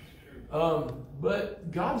through.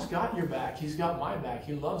 But God's got your back. He's got my back.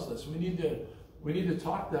 He loves us. We need to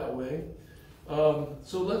talk that way.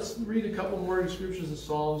 So let's read a couple more scriptures and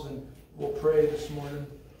Psalms, and we'll pray this morning.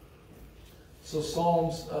 So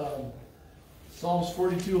Psalms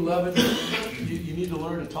 42:11. You need to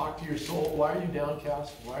learn to talk to your soul. Why are you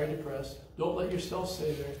downcast? Why are you depressed? Don't let yourself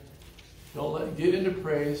stay there. Get into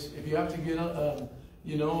praise. If you have to get a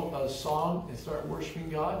song and start worshiping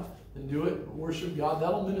God, then do it. Worship God.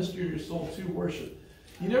 That'll minister your soul to worship.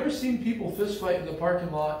 You never seen people fist fight in the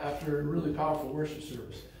parking lot after a really powerful worship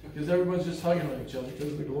service because everyone's just hugging on each other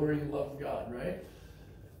because of the glory and love of God, right?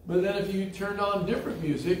 But then if you turned on different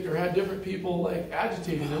music or had different people like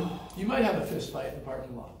agitating them, you might have a fist fight in the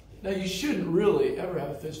parking lot. Now you shouldn't really ever have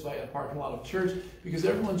a fist fight in the parking lot of church because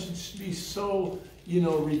everyone should be so,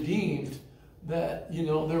 redeemed that,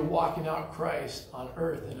 they're walking out Christ on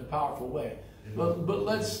earth in a powerful way. But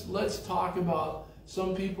let's talk about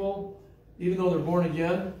some people. Even though they're born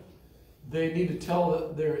again, they need to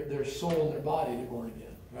tell their soul and their body they're born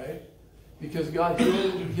again, right? Because God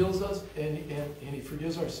heals us and He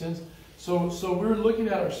forgives our sins. So we're looking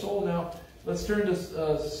at our soul now. Let's turn to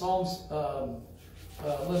Psalms.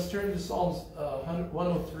 Let's turn to Psalms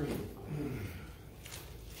 103.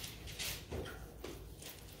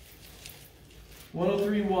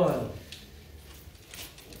 103:1.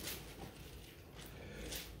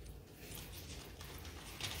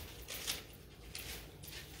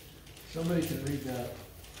 Somebody can read that.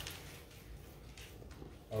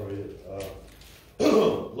 I'll read it.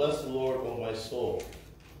 Bless the Lord, O my soul,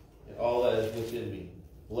 and all that is within me.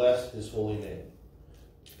 Bless his holy name.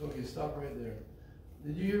 Okay, stop right there.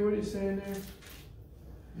 Did you hear what he's saying there?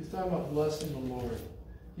 He's talking about blessing the Lord.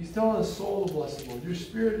 He's telling his soul to bless the Lord. Your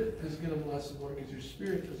spirit is going to bless the Lord because your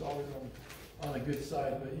spirit is always on a good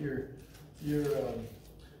side, but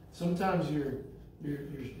sometimes your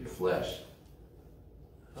flesh.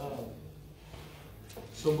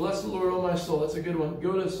 So bless the Lord, O my soul. That's a good one.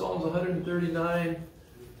 Go to Psalms 139.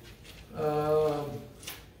 Go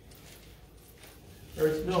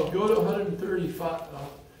to 135.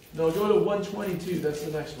 Go to 122. That's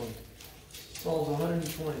the next one. Psalms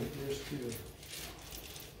 120, verse 2.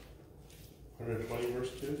 120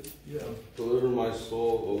 verse 2? Yeah. Deliver my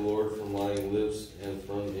soul, O Lord, from lying lips and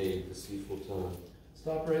from a deceitful tongue.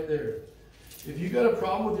 Stop right there. If you got a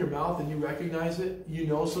problem with your mouth and you recognize it, you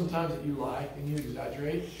know sometimes that you lie and you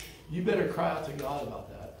exaggerate, you better cry out to God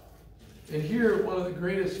about that. And here, one of the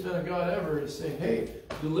greatest men of God ever is saying, hey,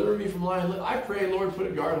 deliver me from lying lips. I pray, Lord, put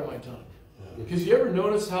a guard on my tongue. Because you ever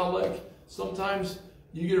notice how, like, sometimes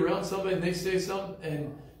you get around somebody and they say something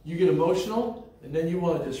and you get emotional and then you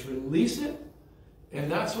want to just release it?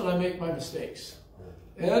 And that's when I make my mistakes.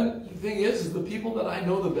 And the thing is the people that I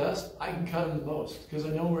know the best, I can cut them the most because I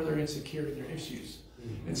know where they're insecure and their issues.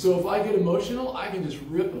 And so if I get emotional, I can just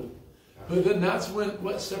rip them. But then that's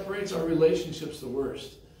what separates our relationships the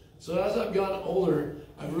worst. So as I've gotten older,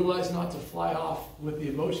 I've realized not to fly off with the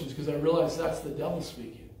emotions because I realized that's the devil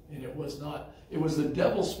speaking. And it was not. It was the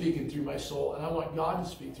devil speaking through my soul, and I want God to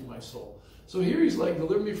speak through my soul. So here he's like,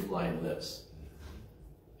 deliver me from lying lips.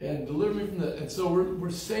 And deliver me from that. And so we're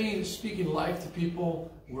saying, speaking life to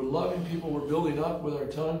people. We're loving people. We're building up with our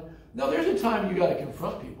tongue. Now, there's a time you got to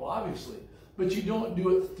confront people, obviously. But you don't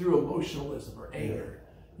do it through emotionalism or anger.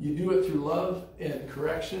 You do it through love and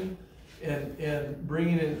correction and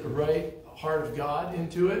bringing in the right heart of God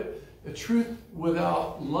into it. The truth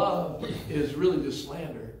without love is really just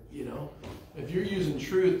slander, you know. If you're using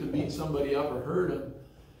truth to beat somebody up or hurt them,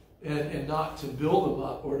 and not to build them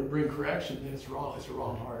up or to bring correction, then it's wrong. It's a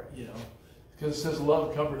wrong heart, you know. Because it says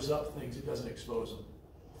love covers up things. It doesn't expose them.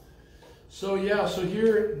 So yeah, so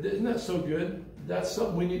here, isn't that so good? That's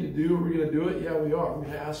something we need to do. We're going to do it. Yeah, we are. We're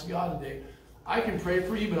going to ask God today. I can pray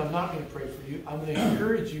for you, but I'm not going to pray for you. I'm going to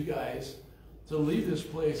encourage you guys to leave this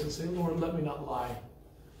place and say, Lord, let me not lie.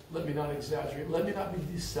 Let me not exaggerate. Let me not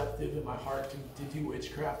be deceptive in my heart to do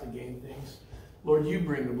witchcraft and gain things. Lord, you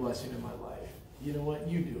bring the blessing in my life. You know what?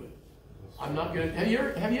 You do it. I'm not gonna.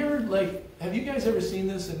 Have you guys ever seen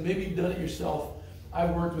this and maybe done it yourself?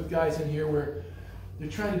 I've worked with guys in here where they're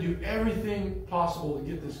trying to do everything possible to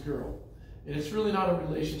get this girl, and it's really not a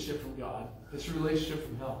relationship from God. It's a relationship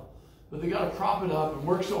from hell. But they got to prop it up and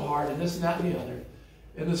work so hard and this and that and the other.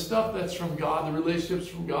 And the stuff that's from God, the relationships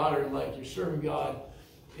from God are like you're serving God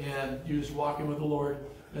and you're just walking with the Lord.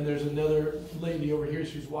 And there's another lady over here,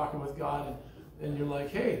 she's walking with God, and you're like,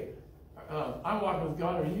 hey. I'm walking with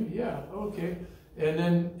God, are you? Yeah, okay. And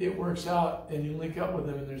then it works out, and you link up with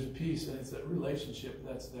them, and there's a peace, and it's that relationship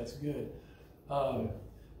that's good.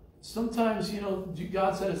 Sometimes, you know,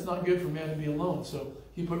 God said it's not good for man to be alone, so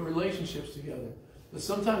he put relationships together. But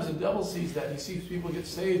sometimes the devil sees that, and he sees people get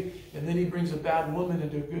saved, and then he brings a bad woman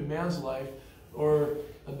into a good man's life, or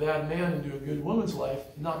a bad man into a good woman's life,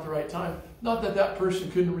 not the right time. Not that that person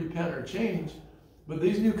couldn't repent or change, but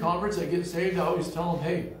these new converts that get saved, I always tell them,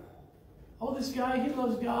 hey, oh, this guy, he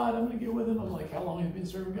loves God. I'm going to get with him. I'm like, how long have you been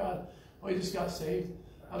serving God? Oh, he just got saved.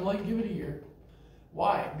 I'm like, give it a year.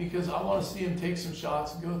 Why? Because I want to see him take some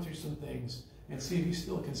shots, go through some things, and see if he's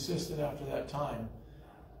still consistent after that time.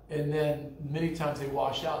 And then many times they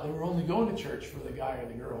wash out. They were only going to church for the guy or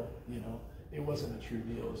the girl, you know. It wasn't a true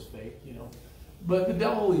deal. It was fake, you know. But the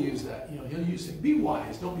devil will use that. You know, he'll use things. Be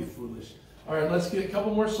wise. Don't be foolish. All right, let's get a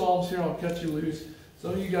couple more Psalms here. I'll cut you loose.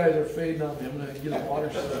 Some of you guys are fading on me. I'm going to get a water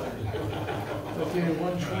stuff. Okay,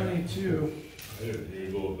 122. I didn't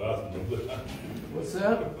even go to the bathroom. What's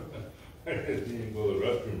that? I didn't even go to the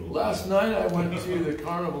restroom. Last night I went to the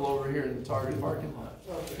carnival over here in the Target parking lot.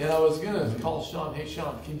 And I was going to call Sean. Hey,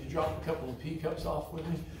 Sean, can you drop a couple of pea cups off with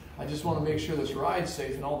me? I just want to make sure this ride's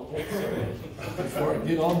safe and all the bolts are in before I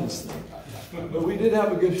get on this thing. But we did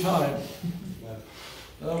have a good time.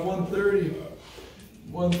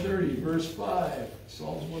 130, verse 5.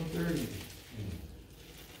 Psalms 130.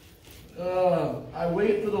 I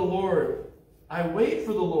wait for the Lord. I wait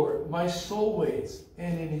for the Lord. My soul waits,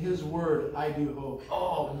 and in his word I do hope.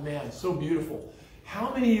 Oh, man, so beautiful.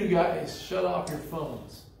 How many of you guys shut off your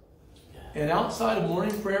phones? And outside of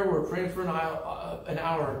morning prayer, we're praying for an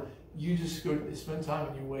hour, you just go spend time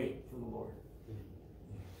and you wait for the Lord.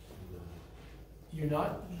 You're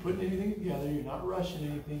not putting anything together. You're not rushing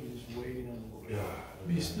anything. You're just waiting on the Lord. Yeah.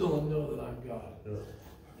 Be still and know that I'm God.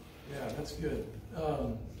 Yeah, that's good.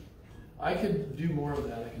 I could do more of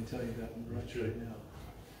that. I can tell you that right now.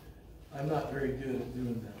 I'm not very good at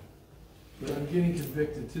doing that. But I'm getting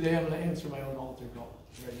convicted. Today I'm going to answer my own altar call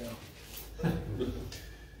right now.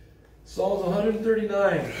 Psalms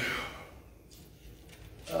 139.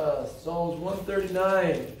 Psalms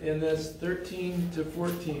 139, and that's 13 to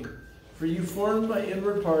 14. For you formed my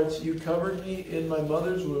inward parts, you covered me in my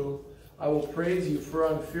mother's womb. I will praise you, for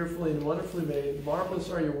I am fearfully and wonderfully made.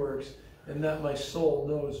 Marvelous are your works, and that my soul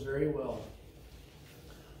knows very well.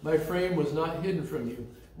 My frame was not hidden from you,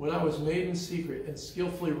 when I was made in secret and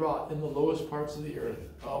skillfully wrought in the lowest parts of the earth.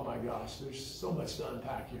 Oh my gosh, there's so much to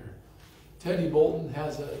unpack here. Teddy Bolton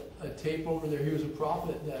has a tape over there. He was a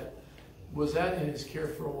prophet that was in his care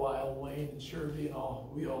for a while. Wayne and Shirley and all,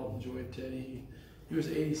 we all enjoyed Teddy. He was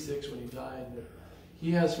 86 when he died. But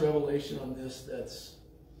he has revelation on this that's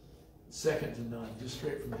second to none, just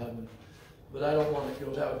straight from heaven. But I don't want to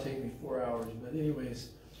go. That would take me 4 hours. But anyways,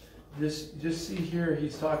 just see here,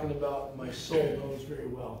 he's talking about my soul knows very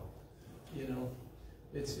well. You know,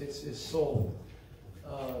 it's his soul.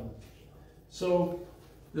 So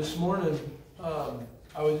this morning,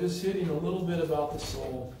 I was just hitting a little bit about the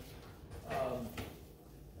soul.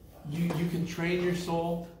 You can train your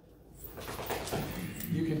soul.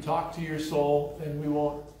 You can talk to your soul, and we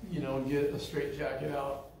won't, get a straitjacket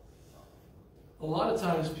out. A lot of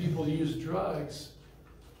times people use drugs,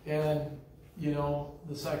 and,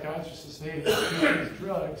 the psychiatrist will say, hey, use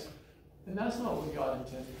drugs. And that's not what God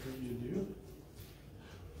intended for you to do.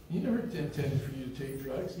 He never intended for you to take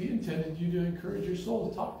drugs. He intended you to encourage your soul,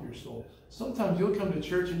 to talk to your soul. Sometimes you'll come to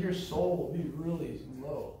church and your soul will be really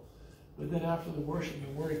low. But then after the worship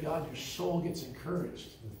and the Word of God, your soul gets encouraged.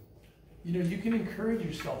 You can encourage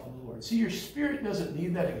yourself in the Lord. See, your spirit doesn't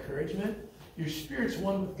need that encouragement. Your spirit's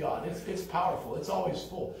one with God. It's powerful. It's always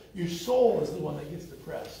full. Your soul is the one that gets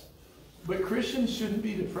depressed. But Christians shouldn't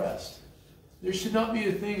be depressed. There should not be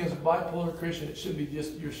a thing as a bipolar Christian. It should be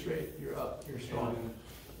just you're straight, you're up, you're strong.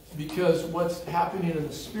 Because what's happening in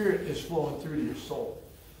the spirit is flowing through to your soul.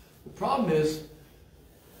 The problem is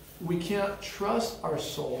we can't trust our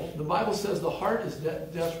soul. The Bible says the heart is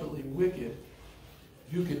desperately wicked.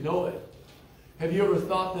 Who can know it? Have you ever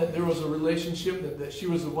thought that there was a relationship that she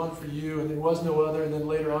was the one for you and there was no other, and then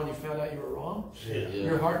later on you found out you were wrong? Yeah.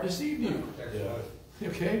 Your heart deceived you. Yeah.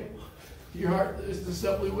 Okay? Your heart is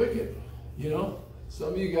deceptively wicked.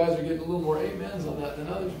 Some of you guys are getting a little more amens on that than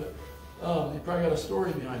others, but you probably got a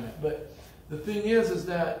story behind that. But the thing is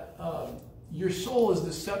that your soul is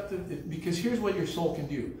deceptive, because here's what your soul can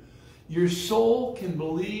do. Your soul can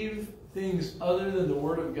believe things other than the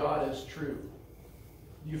Word of God as true.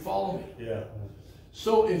 Do you follow me? Yeah.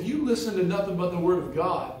 So if you listen to nothing but the Word of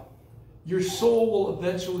God, your soul will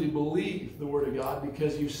eventually believe the Word of God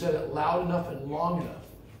because you've said it loud enough and long enough.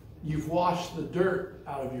 You've washed the dirt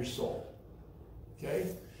out of your soul.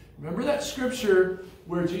 Okay? Remember that scripture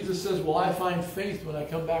where Jesus says, will I find faith when I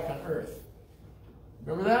come back on earth?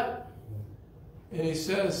 Remember that? And he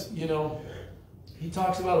says, he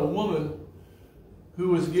talks about a woman who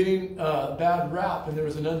was getting a bad rap, and there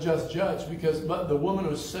was an unjust judge because the woman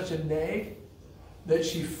was such a nag that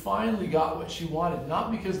she finally got what she wanted.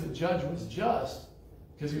 Not because the judge was just,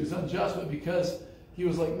 because he was unjust, but because he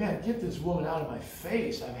was like, man, get this woman out of my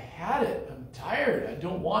face. I've had it. I'm tired. I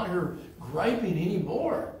don't want her griping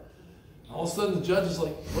anymore. All of a sudden the judge is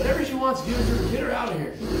like, whatever she wants, give it to her. Get her out of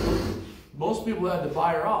here. Most people had to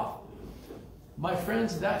buy her off. My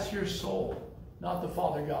friends, that's your soul, not the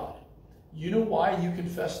Father God. You know why you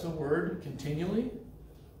confess the Word continually?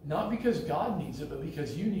 Not because God needs it, but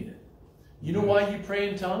because you need it. You know why you pray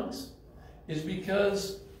in tongues? Is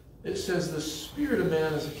because it says the spirit of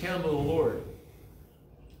man is a candle of the Lord.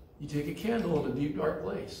 You take a candle in a deep, dark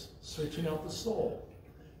place, searching out the soul.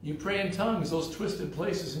 You pray in tongues, those twisted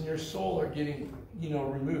places in your soul are getting,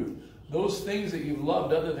 removed. Those things that you've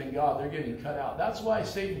loved other than God, they're getting cut out. That's why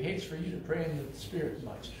Satan hates for you to pray in the Spirit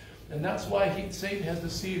much. And that's why Satan has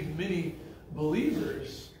deceived many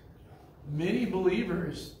believers. Many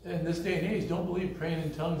believers in this day and age don't believe praying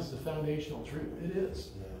in tongues is the foundational truth. It is.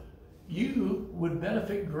 Yeah. You would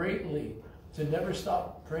benefit greatly to never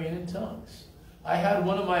stop praying in tongues. I had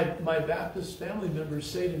one of my Baptist family members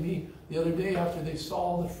say to me the other day after they saw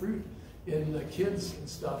all the fruit in the kids and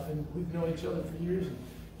stuff, and we've known each other for years. And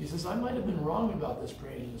he says, I might have been wrong about this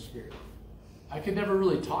praying in the Spirit. I could never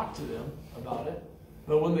really talk to them about it,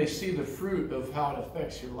 but when they see the fruit of how it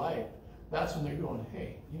affects your life, that's when they're going,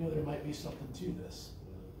 hey, you know, there might be something to this.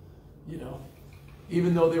 You know,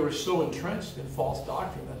 even though they were so entrenched in false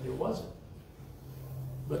doctrine that there wasn't.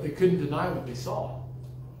 But they couldn't deny what they saw.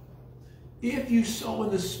 If you sow in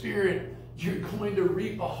the Spirit, you're going to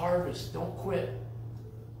reap a harvest. Don't quit.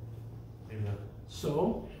 Amen.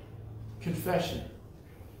 So, confession.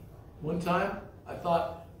 One time, I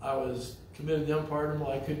thought I was committed to unpardonable.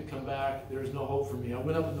 I couldn't come back. There was no hope for me. I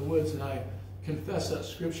went up in the woods and I confessed that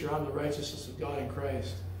scripture, I'm the righteousness of God in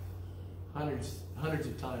Christ, hundreds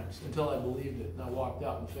of times until I believed it and I walked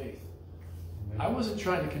out in faith. I wasn't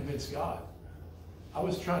trying to convince God. I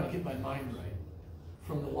was trying to get my mind right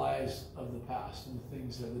from the lies of the past and the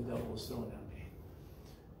things that the devil was throwing at me.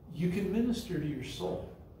 You can minister to your soul.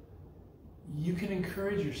 You can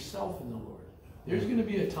encourage yourself in the Lord. There's going to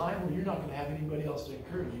be a time where you're not going to have anybody else to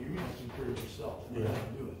encourage you. You're going to have to encourage yourself. You're going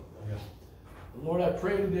to do it. Yeah. Lord, I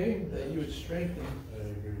pray today that you would strengthen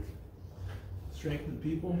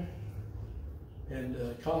people and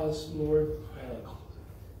cause, Lord,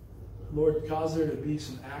 cause there to be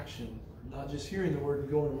some action, not just hearing the word and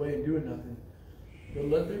going away and doing nothing, but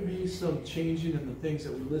let there be some changing in the things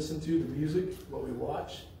that we listen to, the music, what we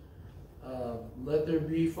watch. Let there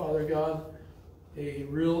be, Father God, a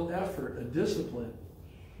real effort, a discipline,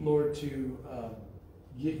 Lord, to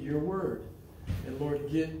get your word and, Lord,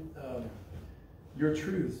 get your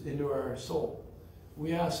truth into our soul.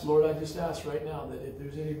 We ask, Lord, I just ask right now that if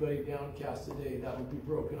there's anybody downcast today, that would be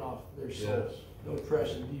broken off their soul. Yes. No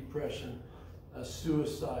oppression, depression,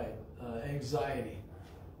 suicide, anxiety.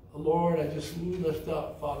 Lord, I just lift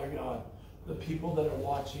up, Father God, the people that are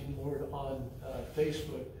watching, Lord, on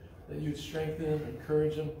Facebook, that you'd strengthen them,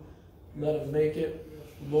 encourage them, let them make it.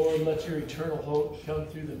 Lord, let your eternal hope come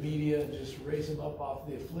through the media and just raise them up off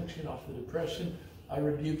the affliction, off the depression. I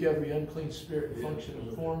rebuke every unclean spirit and function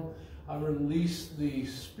and form. I release the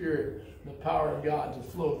Spirit, the power of God to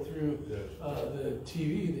flow through the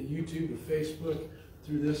TV, the YouTube, the Facebook,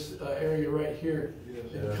 through this area right here.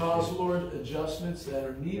 And cause, Lord, adjustments that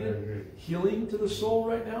are needed. Healing to the soul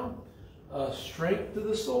right now. Strength to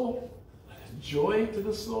the soul. Joy to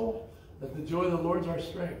the soul. That the joy of the Lord is our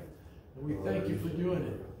strength. And we thank you for doing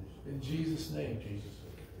it. In Jesus' name.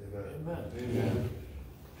 Amen. Amen. Amen.